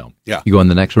horror film. Yeah. You go in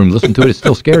the next room, listen to it, it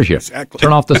still scares you. Exactly.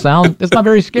 Turn off the sound, it's not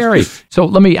very scary. So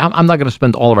I'm not going to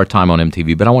spend all of our time on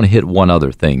MTV, but I want to hit one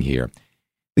other thing here.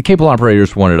 The cable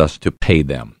operators wanted us to pay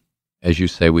them. As you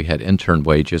say, we had intern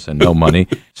wages and no money.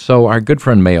 So our good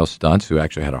friend Mayo Stunts, who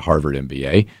actually had a Harvard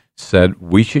MBA, said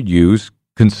we should use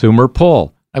consumer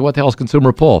pull. Like, what the hell's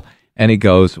consumer pull? And he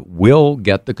goes, we'll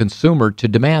get the consumer to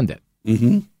demand it.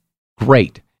 Mm-hmm.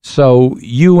 Great. So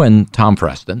you and Tom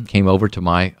Preston came over to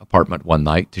my apartment one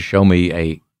night to show me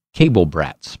a Cable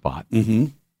Brats spot. Mm-hmm.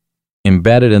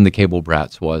 Embedded in the Cable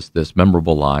Brats was this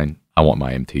memorable line, I want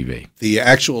my MTV. The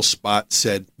actual spot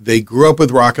said, they grew up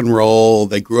with rock and roll,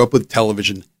 they grew up with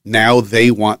television, now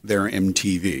they want their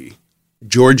MTV.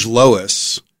 George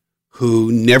Lois,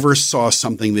 who never saw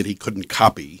something that he couldn't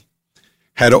copy,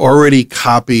 had already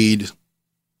copied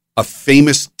a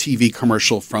famous TV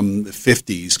commercial from the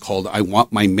 50s called I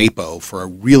Want My Mapo for a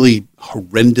really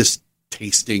horrendous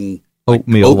tasting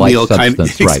oatmeal kind of,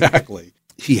 substance, right. Exactly.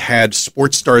 He had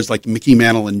sports stars like Mickey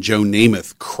Mantle and Joe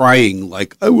Namath crying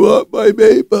like, I want my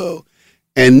Mapo.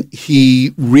 And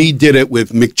he redid it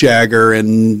with Mick Jagger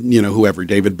and, whoever,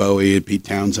 David Bowie and Pete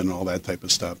Townsend and all that type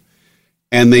of stuff.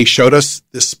 And they showed us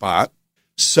this spot.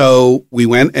 So we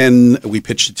went and we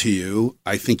pitched it to you.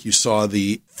 I think you saw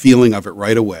the feeling of it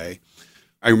right away.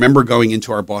 I remember going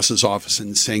into our boss's office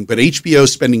and saying, but HBO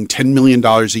is spending $10 million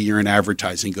a year in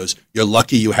advertising. He goes, you're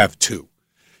lucky you have two.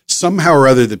 Somehow or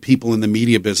other, the people in the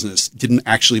media business didn't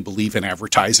actually believe in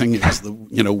advertising. It was the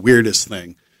weirdest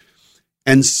thing.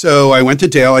 And so I went to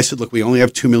Dale. I said, look, we only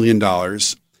have $2 million.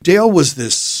 Dale was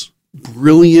this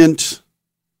brilliant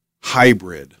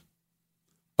hybrid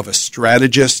of a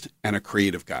strategist and a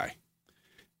creative guy.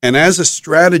 And as a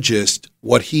strategist,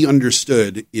 what he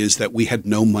understood is that we had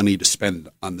no money to spend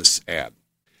on this ad.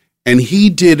 And he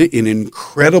did an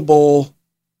incredible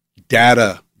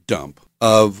data dump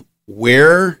of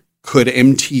where could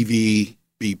MTV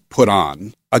be put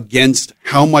on against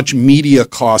how much media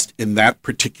cost in that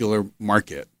particular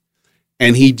market.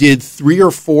 And he did 3 or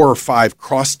 4 or 5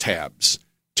 crosstabs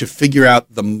to figure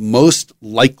out the most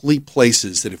likely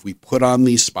places that if we put on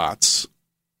these spots,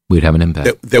 we'd have an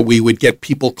impact. That we would get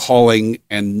people calling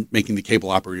and making the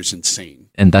cable operators insane.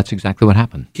 And that's exactly what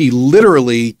happened. He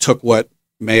literally took what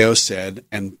Mayo said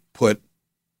and put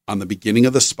on the beginning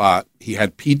of the spot, he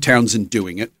had Pete Townsend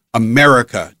doing it,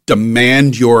 America,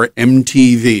 demand your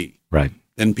MTV. Right.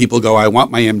 Then people go, I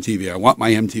want my MTV, I want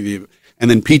my MTV. And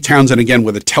then Pete Townsend again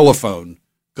with a telephone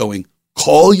going,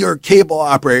 call your cable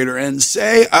operator and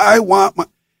say, I want my...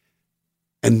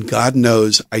 And God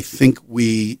knows, I think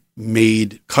we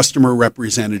made customer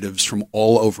representatives from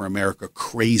all over America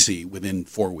crazy within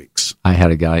 4 weeks. I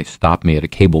had a guy stop me at a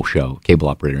cable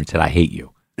operator, and said, I hate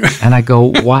you. And I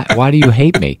go, why do you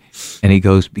hate me? And he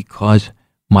goes, because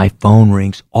my phone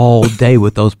rings all day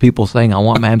with those people saying, I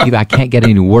want my MTV. I can't get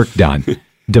any work done.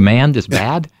 Demand is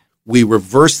bad. We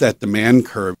reversed that demand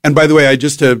curve. And by the way,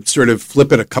 just to sort of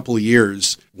flip it a couple of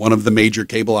years, one of the major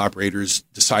cable operators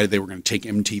decided they were going to take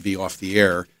MTV off the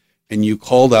air. And you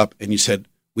called up and you said,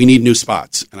 we need new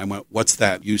spots. And I went, what's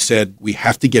that? You said, we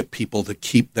have to get people to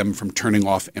keep them from turning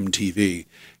off MTV.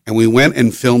 And we went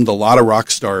and filmed a lot of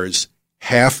rock stars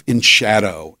half in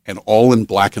shadow and all in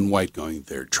black and white going,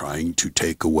 they're trying to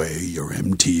take away your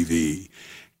MTV.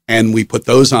 And we put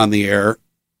those on the air,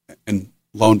 and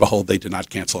lo and behold, they did not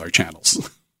cancel our channels.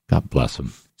 God bless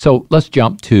them. So let's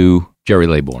jump to Jerry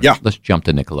Laybourne. Yeah. Let's jump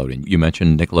to Nickelodeon. You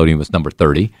mentioned Nickelodeon was number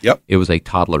 30. Yep. It was a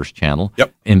toddler's channel.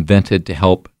 Yep. Invented to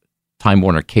help Time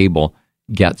Warner Cable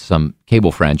get some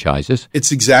cable franchises.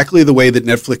 It's exactly the way that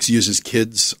Netflix uses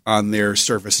kids on their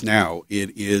service now.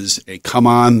 It is a come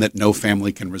on that no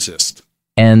family can resist.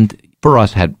 And for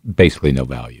us, had basically no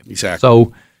value. Exactly.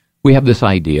 So we have this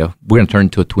idea. We're going to turn it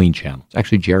into a tween channel.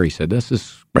 Actually, Jerry said, this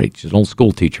is great. She's an old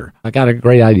school teacher. I got a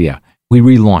great idea. We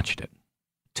relaunched it.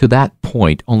 To that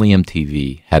point, only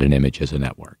MTV had an image as a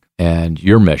network. And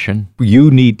your mission, you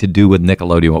need to do with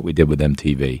Nickelodeon what we did with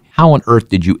MTV. How on earth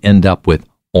did you end up with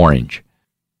Orange?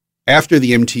 After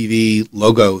the MTV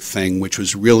logo thing, which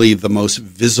was really the most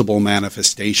visible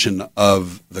manifestation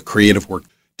of the creative work,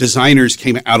 designers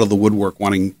came out of the woodwork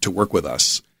wanting to work with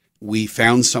us. We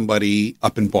found somebody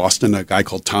up in Boston, a guy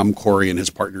called Tom Corey and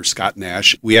his partner Scott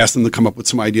Nash. We asked them to come up with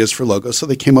some ideas for logos, so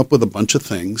they came up with a bunch of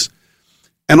things.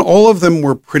 And all of them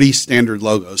were pretty standard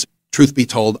logos. Truth be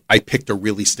told, I picked a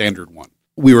really standard one.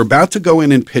 We were about to go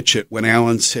in and pitch it when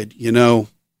Alan said,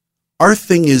 our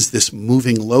thing is this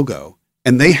moving logo,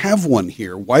 and they have one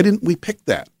here. Why didn't we pick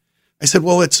that? I said,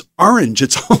 well, it's orange.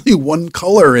 It's only one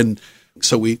color. And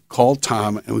so we called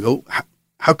Tom and we go,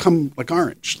 how come like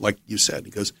orange, like you said?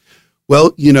 He goes,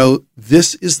 well,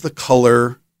 this is the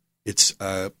color. It's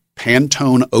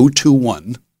Pantone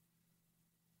 021,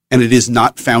 and it is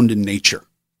not found in nature.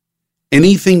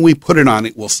 Anything we put it on,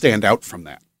 it will stand out from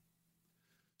that.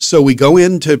 So we go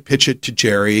in to pitch it to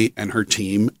Jerry and her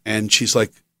team, and she's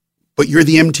like, but you're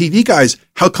the MTV guys.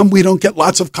 How come we don't get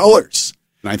lots of colors?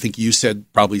 And I think you said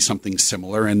probably something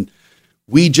similar. And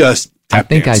We just I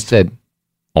think danced. I said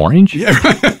orange. Yeah,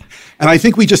 right. And I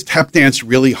think we just tap danced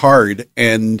really hard.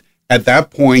 And at that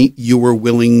point, you were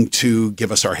willing to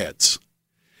give us our heads.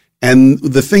 And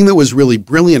the thing that was really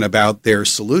brilliant about their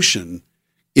solution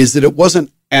is that it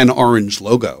wasn't an orange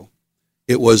logo.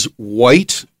 It was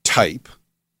white type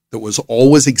that was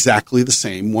always exactly the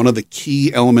same. One of the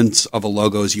key elements of a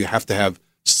logo is you have to have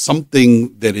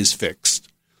something that is fixed.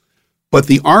 But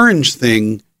the orange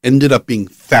thing ended up being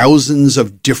thousands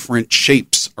of different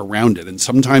shapes around it. And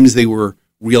sometimes they were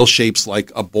real shapes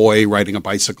like a boy riding a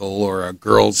bicycle or a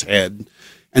girl's head.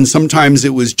 And sometimes it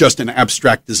was just an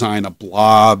abstract design, a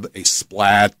blob, a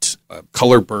splat, a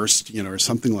color burst, or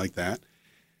something like that.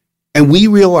 And we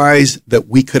realized that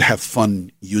we could have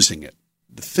fun using it.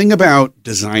 The thing about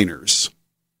designers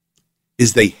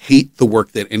is they hate the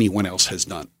work that anyone else has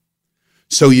done.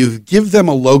 So you give them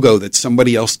a logo that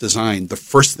somebody else designed, the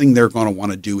first thing they're going to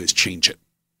want to do is change it.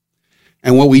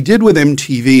 And what we did with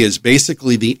MTV is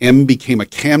basically the M became a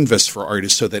canvas for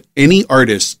artists so that any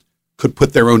artist could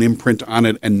put their own imprint on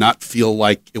it and not feel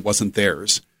like it wasn't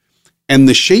theirs. And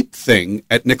the shape thing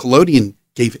at Nickelodeon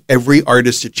gave every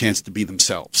artist a chance to be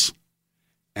themselves.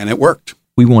 And it worked.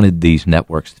 We wanted these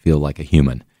networks to feel like a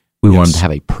human. We wanted to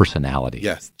have a personality.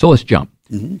 Yes. So let's jump.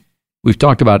 Mm-hmm. We've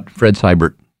talked about Fred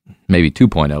Seibert, maybe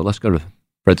 2.0. Let's go to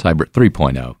Fred Seibert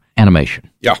 3.0, animation.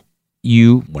 Yeah.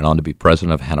 You went on to be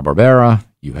president of Hanna-Barbera.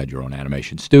 You had your own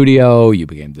animation studio. You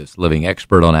became this living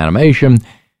expert on animation.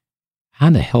 How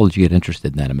in the hell did you get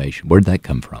interested in animation? Where did that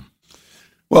come from?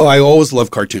 Well, I always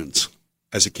loved cartoons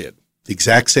as a kid. The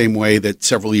exact same way that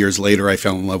several years later I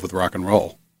fell in love with rock and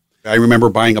roll. I remember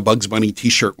buying a Bugs Bunny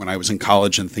t-shirt when I was in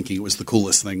college and thinking it was the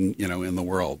coolest thing, in the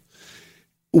world.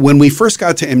 When we first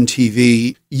got to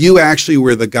MTV, you actually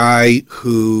were the guy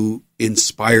who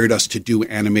inspired us to do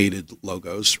animated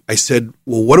logos. I said,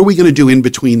 well, what are we going to do in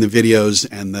between the videos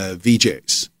and the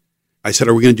VJs? I said,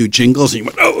 are we going to do jingles? And he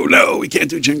went, oh, no, we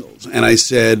can't do jingles. And I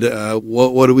said,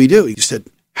 what do we do? He said,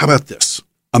 how about this?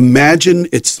 Imagine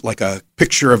it's like a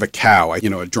picture of a cow,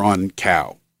 a drawn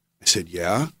cow. I said,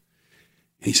 yeah.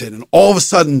 And he said, and all of a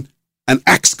sudden, an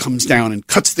axe comes down and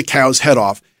cuts the cow's head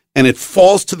off, and it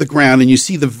falls to the ground, and you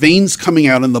see the veins coming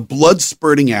out and the blood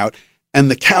spurting out, and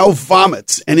the cow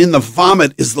vomits, and in the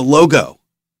vomit is the logo.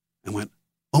 I went,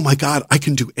 oh my God, I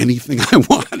can do anything I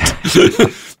want.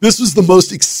 This was the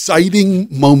most exciting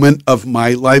moment of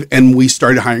my life, and we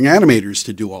started hiring animators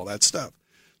to do all that stuff.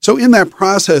 So in that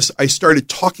process, I started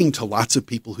talking to lots of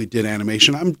people who did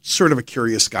animation. I'm sort of a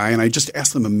curious guy, and I just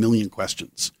asked them a million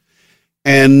questions.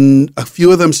 And a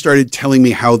few of them started telling me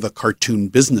how the cartoon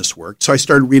business worked. So I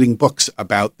started reading books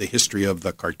about the history of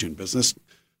the cartoon business.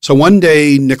 So one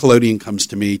day, Nickelodeon comes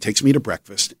to me, takes me to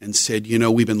breakfast, and said,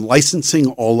 we've been licensing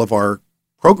all of our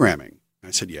programming. I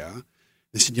said, yeah.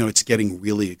 They said, it's getting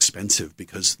really expensive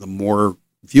because the more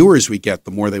viewers we get,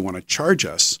 the more they want to charge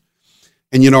us.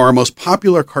 And, our most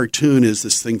popular cartoon is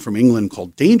this thing from England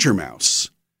called Danger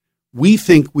Mouse. We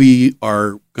think we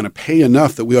are going to pay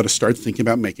enough that we ought to start thinking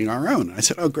about making our own. And I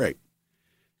said, oh, great.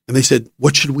 And they said,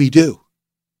 what should we do?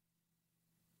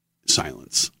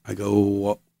 Silence. I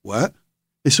go, what?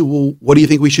 They said, well, what do you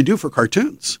think we should do for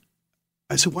cartoons?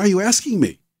 I said, why are you asking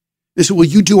me? They said, well,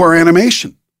 you do our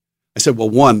animation. I said, well,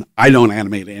 one, I don't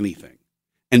animate anything.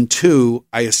 And two,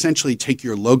 I essentially take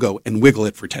your logo and wiggle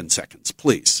it for 10 seconds,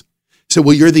 please. He said,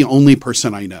 well, you're the only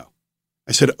person I know.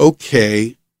 I said,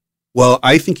 okay. Well,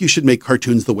 I think you should make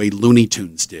cartoons the way Looney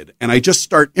Tunes did. And I just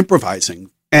start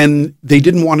improvising. And they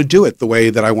didn't want to do it the way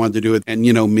that I wanted to do it. And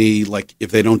me, like,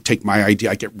 if they don't take my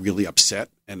idea, I get really upset.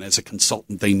 And as a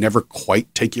consultant, they never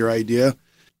quite take your idea.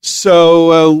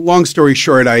 So long story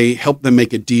short, I helped them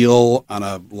make a deal on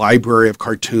a library of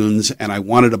cartoons. And I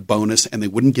wanted a bonus, and they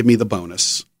wouldn't give me the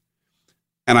bonus.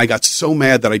 And I got so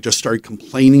mad that I just started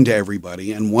complaining to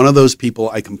everybody. And one of those people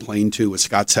I complained to was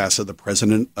Scott Sassa, the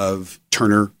president of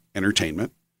Turner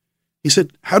Entertainment. He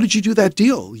said, how did you do that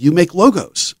deal? You make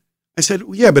logos. I said,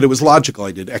 well, yeah, but it was logical.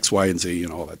 I did X, Y, and Z,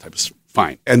 all that type of stuff.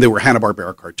 Fine. And they were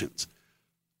Hanna-Barbera cartoons.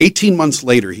 18 months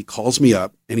later, he calls me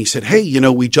up and he said, hey,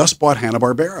 we just bought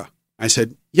Hanna-Barbera. I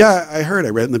said, yeah, I heard. I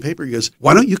read it in the paper. He goes,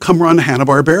 why don't you come run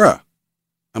Hanna-Barbera?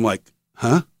 I'm like,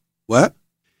 huh? What?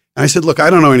 And I said, look, I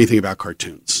don't know anything about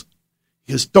cartoons.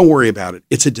 He goes, don't worry about it.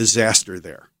 It's a disaster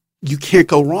there. You can't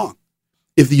go wrong.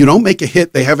 If you don't make a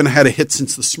hit, they haven't had a hit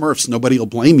since the Smurfs. Nobody will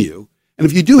blame you. And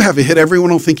if you do have a hit, everyone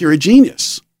will think you're a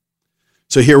genius.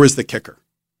 So here was the kicker.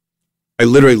 I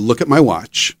literally look at my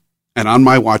watch, and on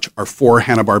my watch are 4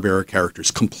 Hanna-Barbera characters,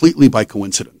 completely by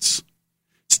coincidence.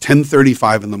 It's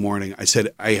 10:35 in the morning. I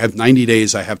said, I have 90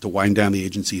 days. I have to wind down the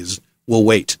agency. We'll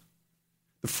wait.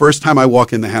 The first time I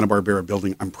walk in the Hanna-Barbera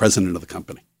building, I'm president of the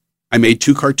company. I made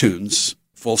 2 cartoons,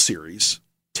 full series,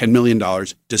 $10 million,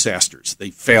 disasters.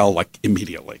 They fail like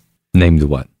immediately. Named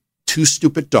what? 2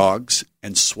 Stupid Dogs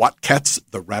and SWAT Cats,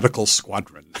 the Radical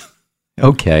Squadron.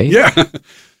 Okay. Yeah.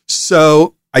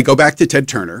 So I go back to Ted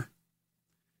Turner.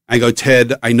 I go,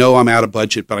 Ted, I know I'm out of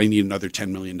budget, but I need another $10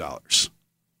 million.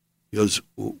 He goes,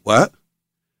 what?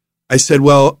 I said,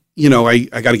 well, you know, I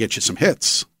got to get you some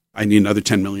hits. I need another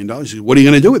 $10 million. He said, what are you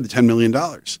going to do with the $10 million?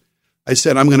 I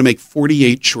said, I'm going to make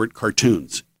 48 short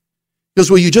cartoons. He goes,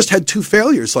 well, you just had 2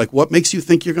 failures. Like, what makes you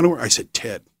think you're going to work? I said,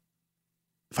 Ted,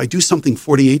 if I do something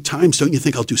 48 times, don't you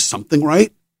think I'll do something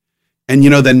right? And, you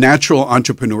know, the natural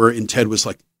entrepreneur in Ted was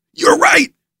like, you're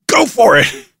right. Go for it.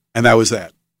 And that was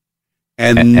that.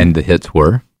 And the hits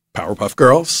were? Powerpuff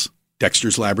Girls,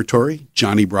 Dexter's Laboratory,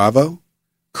 Johnny Bravo,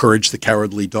 Courage the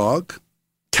Cowardly Dog,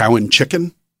 Cow and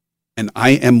Chicken, and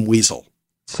I Am Weasel.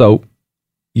 So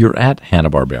you're at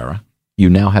Hanna-Barbera. You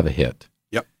now have a hit.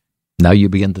 Yep. Now you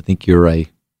begin to think you're a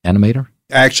animator?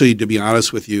 Actually, to be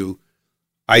honest with you,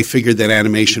 I figured that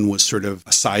animation was sort of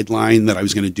a sideline that I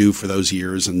was going to do for those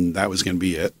years, and that was going to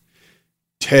be it.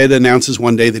 Ted announces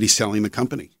one day that he's selling the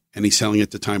company, and he's selling it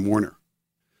to Time Warner.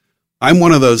 I'm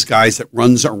one of those guys that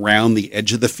runs around the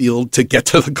edge of the field to get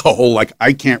to the goal. Like,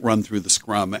 I can't run through the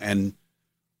scrum, and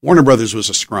Warner Brothers was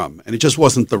a scrum, and it just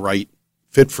wasn't the right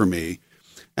fit for me.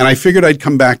 And I figured I'd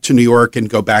come back to New York and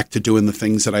go back to doing the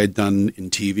things that I had done in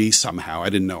TV somehow. I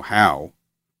didn't know how.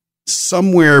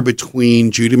 Somewhere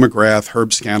between Judy McGrath,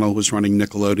 Herb Scannell, who was running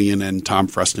Nickelodeon, and Tom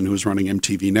Freston, who was running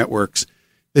MTV Networks,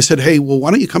 they said, hey, well,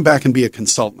 why don't you come back and be a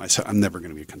consultant? I said, I'm never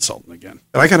going to be a consultant again.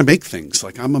 But I got to make things.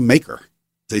 Like, I'm a maker.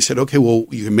 They said, okay, well,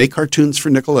 you can make cartoons for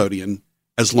Nickelodeon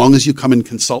as long as you come and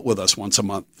consult with us once a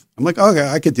month. I'm like, okay,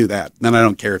 I could do that. Then I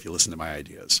don't care if you listen to my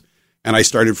ideas. And I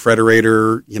started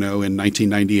Frederator, you know, in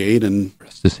 1998, and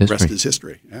rest is history. Rest is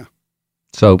history. Yeah.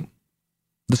 So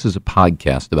this is a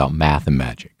podcast about math and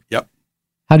magic. Yep.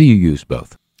 How do you use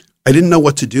both? I didn't know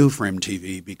what to do for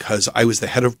MTV because I was the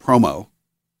head of promo,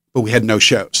 but we had no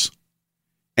shows.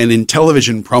 And in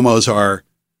television, promos are,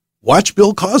 watch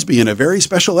Bill Cosby in a very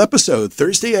special episode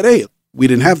Thursday at 8. We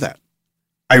didn't have that.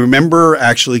 I remember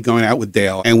actually going out with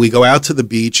Dale, and we go out to the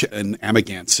beach in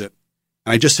Amagansett,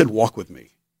 and I just said, walk with me.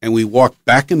 And we walked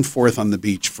back and forth on the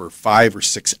beach for 5 or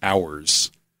 6 hours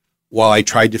while I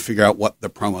tried to figure out what the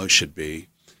promo should be.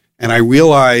 And I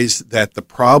realized that the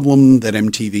problem that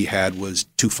MTV had was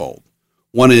twofold.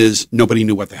 One is nobody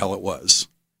knew what the hell it was.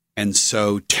 And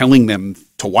so telling them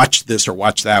to watch this or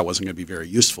watch that wasn't going to be very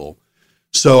useful.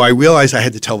 So I realized I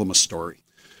had to tell them a story.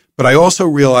 But I also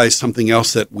realized something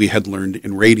else that we had learned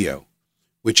in radio,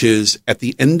 which is at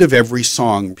the end of every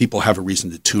song, people have a reason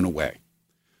to tune away.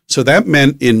 So that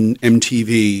meant in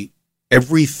MTV,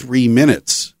 every 3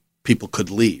 minutes, people could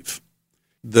leave.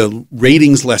 The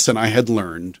ratings lesson I had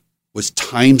learned was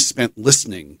time spent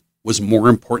listening was more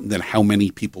important than how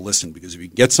many people listened. Because if you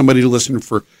get somebody to listen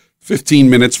for 15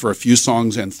 minutes for a few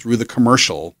songs and through the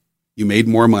commercial, you made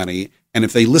more money. And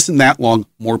if they listened that long,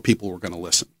 more people were going to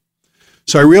listen.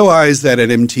 So I realized that at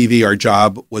MTV, our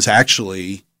job was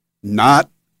actually not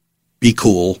be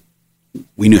cool.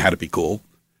 We knew how to be cool.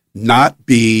 Not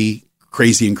be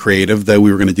crazy and creative, though we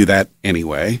were going to do that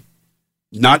anyway.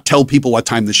 Not tell people what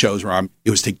time the shows were on. It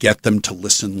was to get them to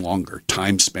listen longer,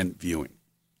 time spent viewing.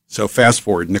 So fast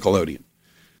forward, Nickelodeon.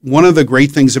 One of the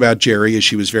great things about Jerry is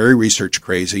she was very research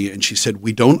crazy, and she said,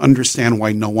 we don't understand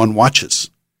why no one watches.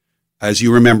 As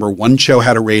you remember, one show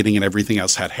had a rating and everything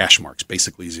else had hash marks,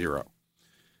 basically 0.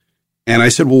 And I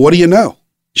said, well, what do you know?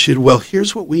 She said, well,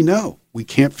 here's what we know. We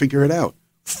can't figure it out.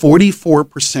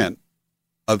 44%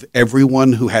 of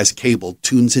everyone who has cable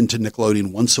tunes into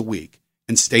Nickelodeon once a week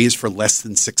and stays for less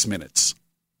than 6 minutes.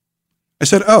 I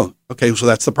said, oh, okay, so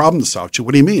that's the problem to solve. She said,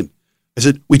 what do you mean? I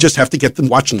said, we just have to get them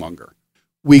watching longer.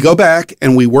 We go back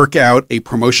and we work out a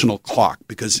promotional clock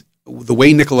because the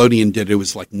way Nickelodeon did it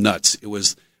was like nuts. It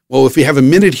was, well, if we have a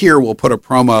minute here, we'll put a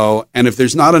promo. And if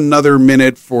there's not another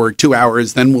minute for 2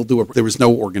 hours, then we'll do there was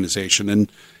no organization.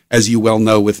 And as you well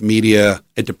know, with media,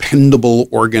 a dependable,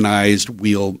 organized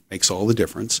wheel makes all the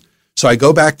difference. So I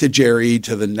go back to Jerry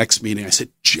to the next meeting. I said,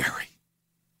 Jerry,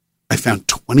 I found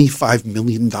 $25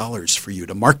 million for you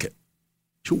to market.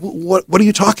 She said, what are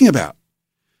you talking about?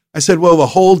 I said, well, the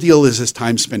whole deal is this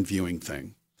time spent viewing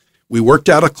thing. We worked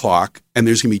out a clock, and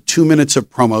there's going to be 2 minutes of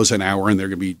promos an hour, and they're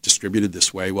going to be distributed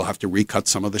this way. We'll have to recut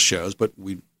some of the shows, but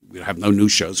we have no new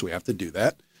shows, so we have to do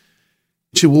that.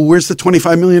 She said, well, where's the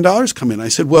 $25 million come in? I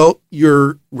said, well,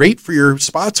 your rate for your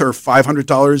spots are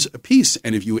 $500 a piece.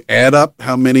 And if you add up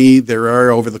how many there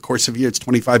are over the course of a year, it's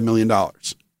 $25 million.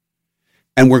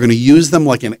 And we're going to use them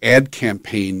like an ad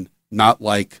campaign, not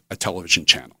like a television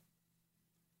channel.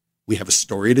 We have a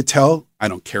story to tell. I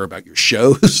don't care about your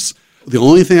shows. The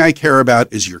only thing I care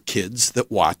about is your kids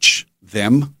that watch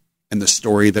them and the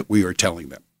story that we are telling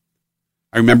them.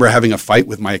 I remember having a fight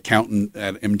with my accountant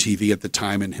at MTV at the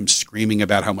time and him screaming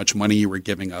about how much money you were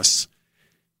giving us.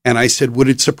 And I said, would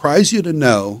it surprise you to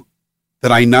know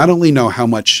that I not only know how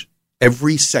much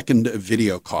every second of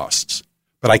video costs,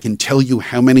 but I can tell you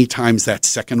how many times that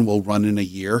second will run in a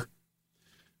year?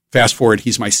 Fast forward,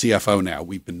 he's my CFO now.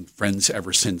 We've been friends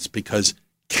ever since because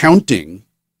counting,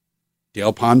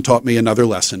 Dale Pond taught me another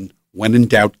lesson, when in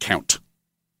doubt, count.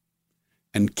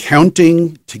 And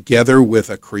counting together with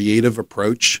a creative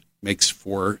approach makes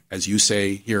for, as you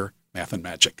say here, math and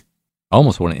magic. I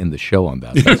almost want to end the show on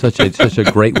that. It's such a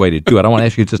great way to do it. I want to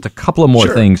ask you just a couple of more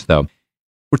things, though.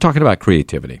 We're talking about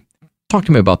creativity. Talk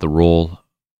to me about the role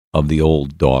of the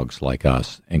old dogs like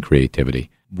us in creativity.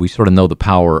 We sort of know the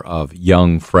power of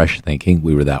young, fresh thinking.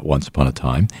 We were that once upon a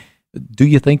time. Do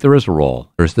you think there is a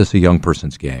role, or is this a young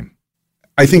person's game?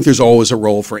 I think there's always a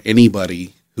role for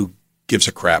anybody who gives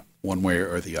a crap one way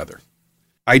or the other.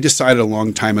 I decided a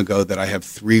long time ago that I have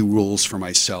 3 rules for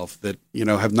myself that,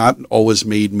 have not always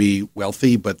made me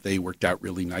wealthy, but they worked out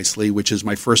really nicely, which is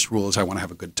my first rule is I want to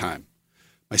have a good time.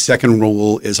 My second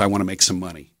rule is I want to make some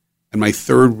money. And my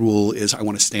third rule is I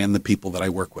want to stand the people that I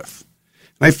work with.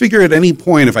 And I figure at any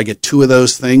point, if I get 2 of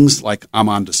those things, like I'm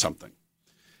onto something.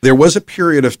 There was a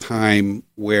period of time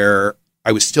where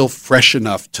I was still fresh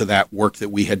enough to that work that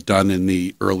we had done in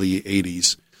the early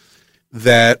 80s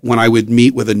that when I would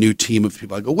meet with a new team of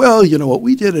people, I go, well, what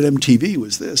we did at MTV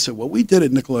was this, and what we did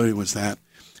at Nickelodeon was that.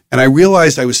 And I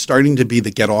realized I was starting to be the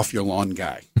get off your lawn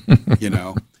guy,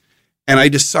 And I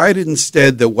decided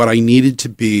instead that what I needed to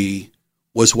be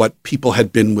was what people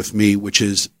had been with me, which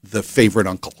is the favorite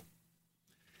uncle.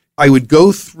 I would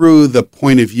go through the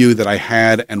point of view that I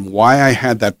had and why I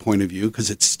had that point of view, because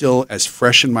it's still as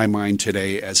fresh in my mind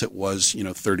today as it was,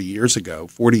 30 years ago,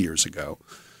 40 years ago.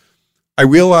 I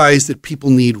realized that people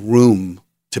need room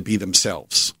to be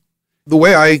themselves. The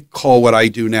way I call what I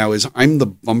do now is I'm the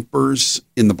bumpers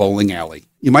in the bowling alley.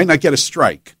 You might not get a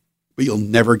strike, but you'll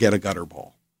never get a gutter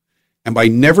ball. And by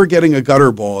never getting a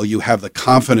gutter ball, you have the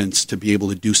confidence to be able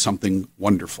to do something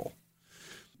wonderful.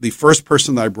 The first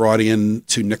person that I brought in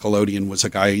to Nickelodeon was a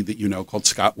guy that called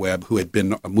Scott Webb, who had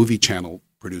been a movie channel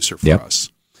producer for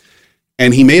us.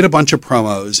 And he made a bunch of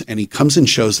promos, and he comes and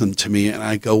shows them to me, and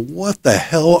I go, what the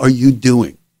hell are you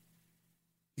doing?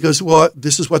 He goes, well,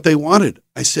 this is what they wanted.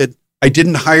 I said, I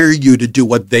didn't hire you to do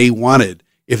what they wanted.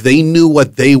 If they knew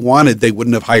what they wanted, they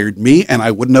wouldn't have hired me, and I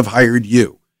wouldn't have hired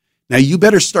you. Now, you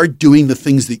better start doing the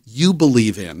things that you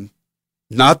believe in,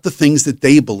 not the things that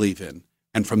they believe in.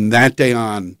 And from that day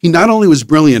on, he not only was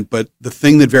brilliant, but the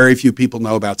thing that very few people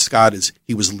know about Scott is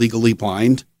he was legally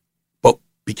blind, but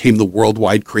became the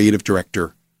worldwide creative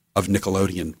director of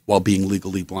Nickelodeon while being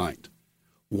legally blind.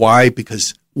 Why?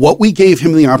 Because what we gave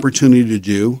him the opportunity to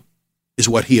do is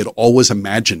what he had always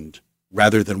imagined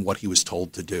rather than what he was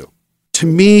told to do. To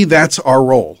me, that's our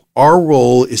role. Our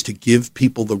role is to give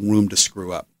people the room to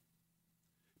screw up.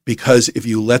 Because if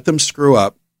you let them screw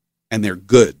up and they're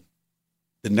good,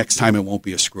 the next time it won't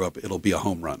be a screw up, it'll be a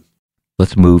home run.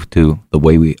 Let's move to the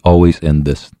way we always end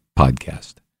this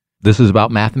podcast. This is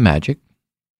about math and magic,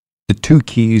 the 2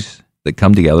 keys that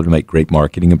come together to make great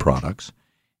marketing and products.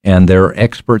 And there are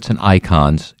experts and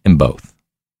icons in both.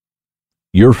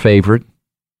 Your favorite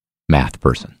math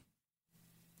person?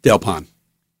 Dale Pond.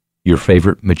 Your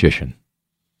favorite magician?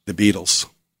 The Beatles.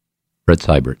 Fred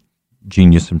Seibert,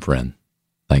 genius and friend.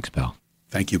 Thanks, pal.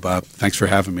 Thank you, Bob. Thanks for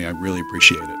having me. I really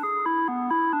appreciate it.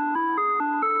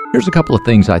 Here's a couple of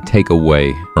things I take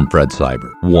away from Fred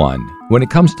Seibert. 1, when it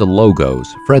comes to logos,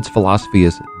 Fred's philosophy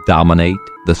is dominate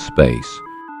the space.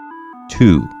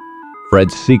 2,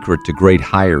 Fred's secret to great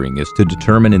hiring is to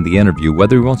determine in the interview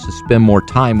whether he wants to spend more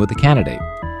time with the candidate.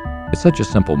 It's such a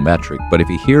simple metric, but if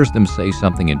he hears them say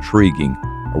something intriguing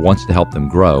or wants to help them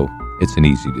grow, it's an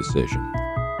easy decision.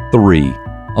 3,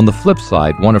 on the flip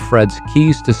side, one of Fred's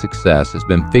keys to success has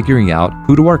been figuring out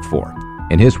who to work for.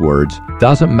 In his words,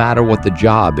 doesn't matter what the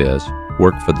job is,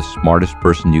 work for the smartest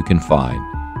person you can find.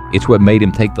 It's what made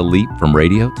him take the leap from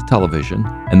radio to television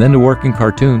and then to work in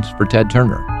cartoons for Ted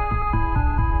Turner.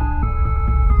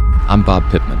 I'm Bob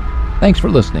Pittman. Thanks for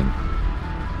listening.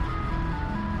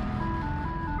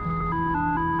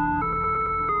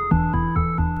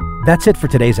 That's it for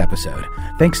today's episode.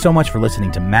 Thanks so much for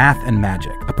listening to Math and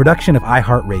Magic, a production of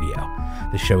iHeartRadio.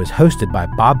 The show is hosted by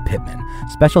Bob Pittman.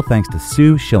 Special thanks to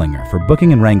Sue Schillinger for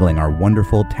booking and wrangling our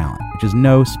wonderful talent, which is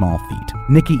no small feat.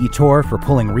 Nikki Ettore for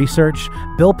pulling research,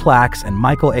 Bill Plax and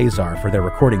Michael Azar for their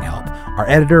recording help, our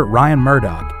editor Ryan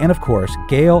Murdoch, and of course,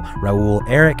 Gail, Raul,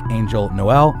 Eric, Angel,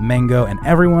 Noel, Mango, and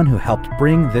everyone who helped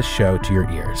bring this show to your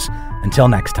ears. Until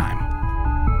next time.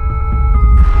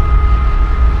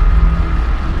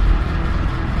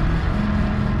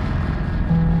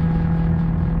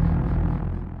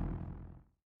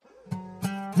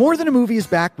 More Than a Movie is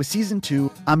back with Season 2.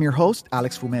 I'm your host,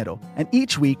 Alex Fumero, and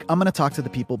each week I'm going to talk to the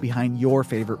people behind your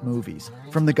favorite movies.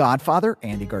 From The Godfather,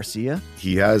 Andy Garcia.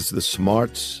 He has the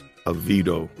smarts of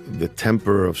Vito, the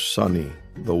temper of Sonny,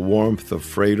 the warmth of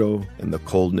Fredo, and the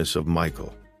coldness of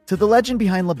Michael. To the legend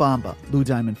behind La Bamba, Lou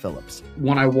Diamond Phillips.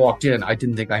 When I walked in, I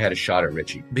didn't think I had a shot at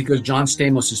Richie because John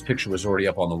Stamos' picture was already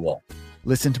up on the wall.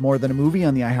 Listen to More Than a Movie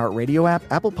on the iHeartRadio app,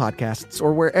 Apple Podcasts,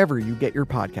 or wherever you get your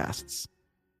podcasts.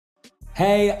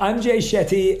 Hey, I'm Jay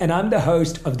Shetty, and I'm the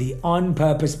host of the On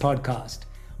Purpose podcast.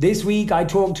 This week, I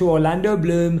talked to Orlando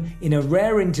Bloom in a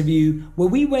rare interview where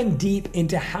we went deep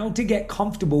into how to get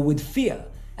comfortable with fear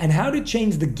and how to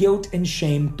change the guilt and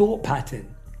shame thought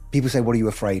pattern. People say, what are you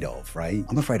afraid of, right?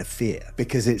 I'm afraid of fear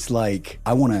because it's like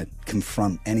I want to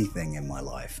confront anything in my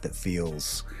life that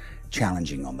feels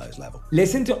challenging on those levels.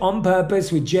 Listen to On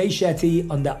Purpose with Jay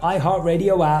Shetty on the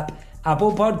iHeartRadio app,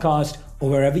 Apple Podcast, or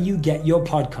wherever you get your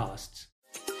podcasts.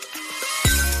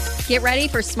 Get ready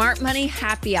for Smart Money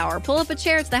Happy Hour. Pull up a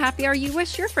chair. It's the happy hour you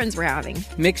wish your friends were having.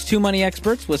 Mix two money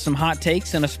experts with some hot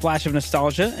takes and a splash of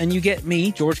nostalgia, and you get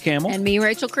me, George Camel. And me,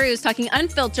 Rachel Cruz, talking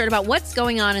unfiltered about what's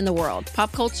going on in the world,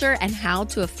 pop culture, and how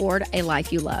to afford a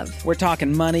life you love. We're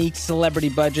talking money, celebrity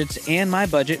budgets, and my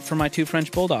budget for my 2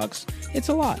 French bulldogs. It's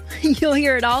a lot. You'll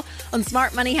hear it all on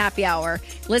Smart Money Happy Hour.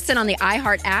 Listen on the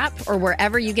iHeart app or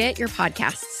wherever you get your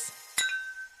podcasts.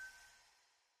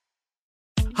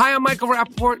 Hi, I'm Michael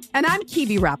Rappaport. And I'm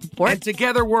Kibi Rappaport. And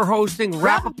together we're hosting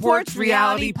Rappaport's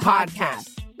Reality Podcast.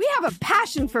 We have a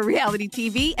passion for reality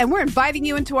TV, and we're inviting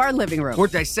you into our living room. We're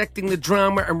dissecting the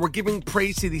drama, and we're giving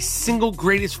praise to the single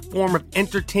greatest form of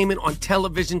entertainment on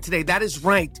television today. That is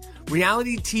right.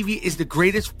 Reality TV is the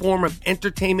greatest form of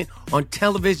entertainment on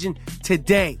television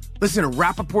today. Listen to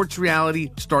Rappaport's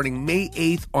Reality starting May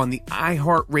 8th on the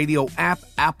iHeartRadio app,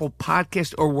 Apple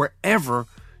Podcast, or wherever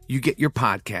you get your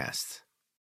podcasts.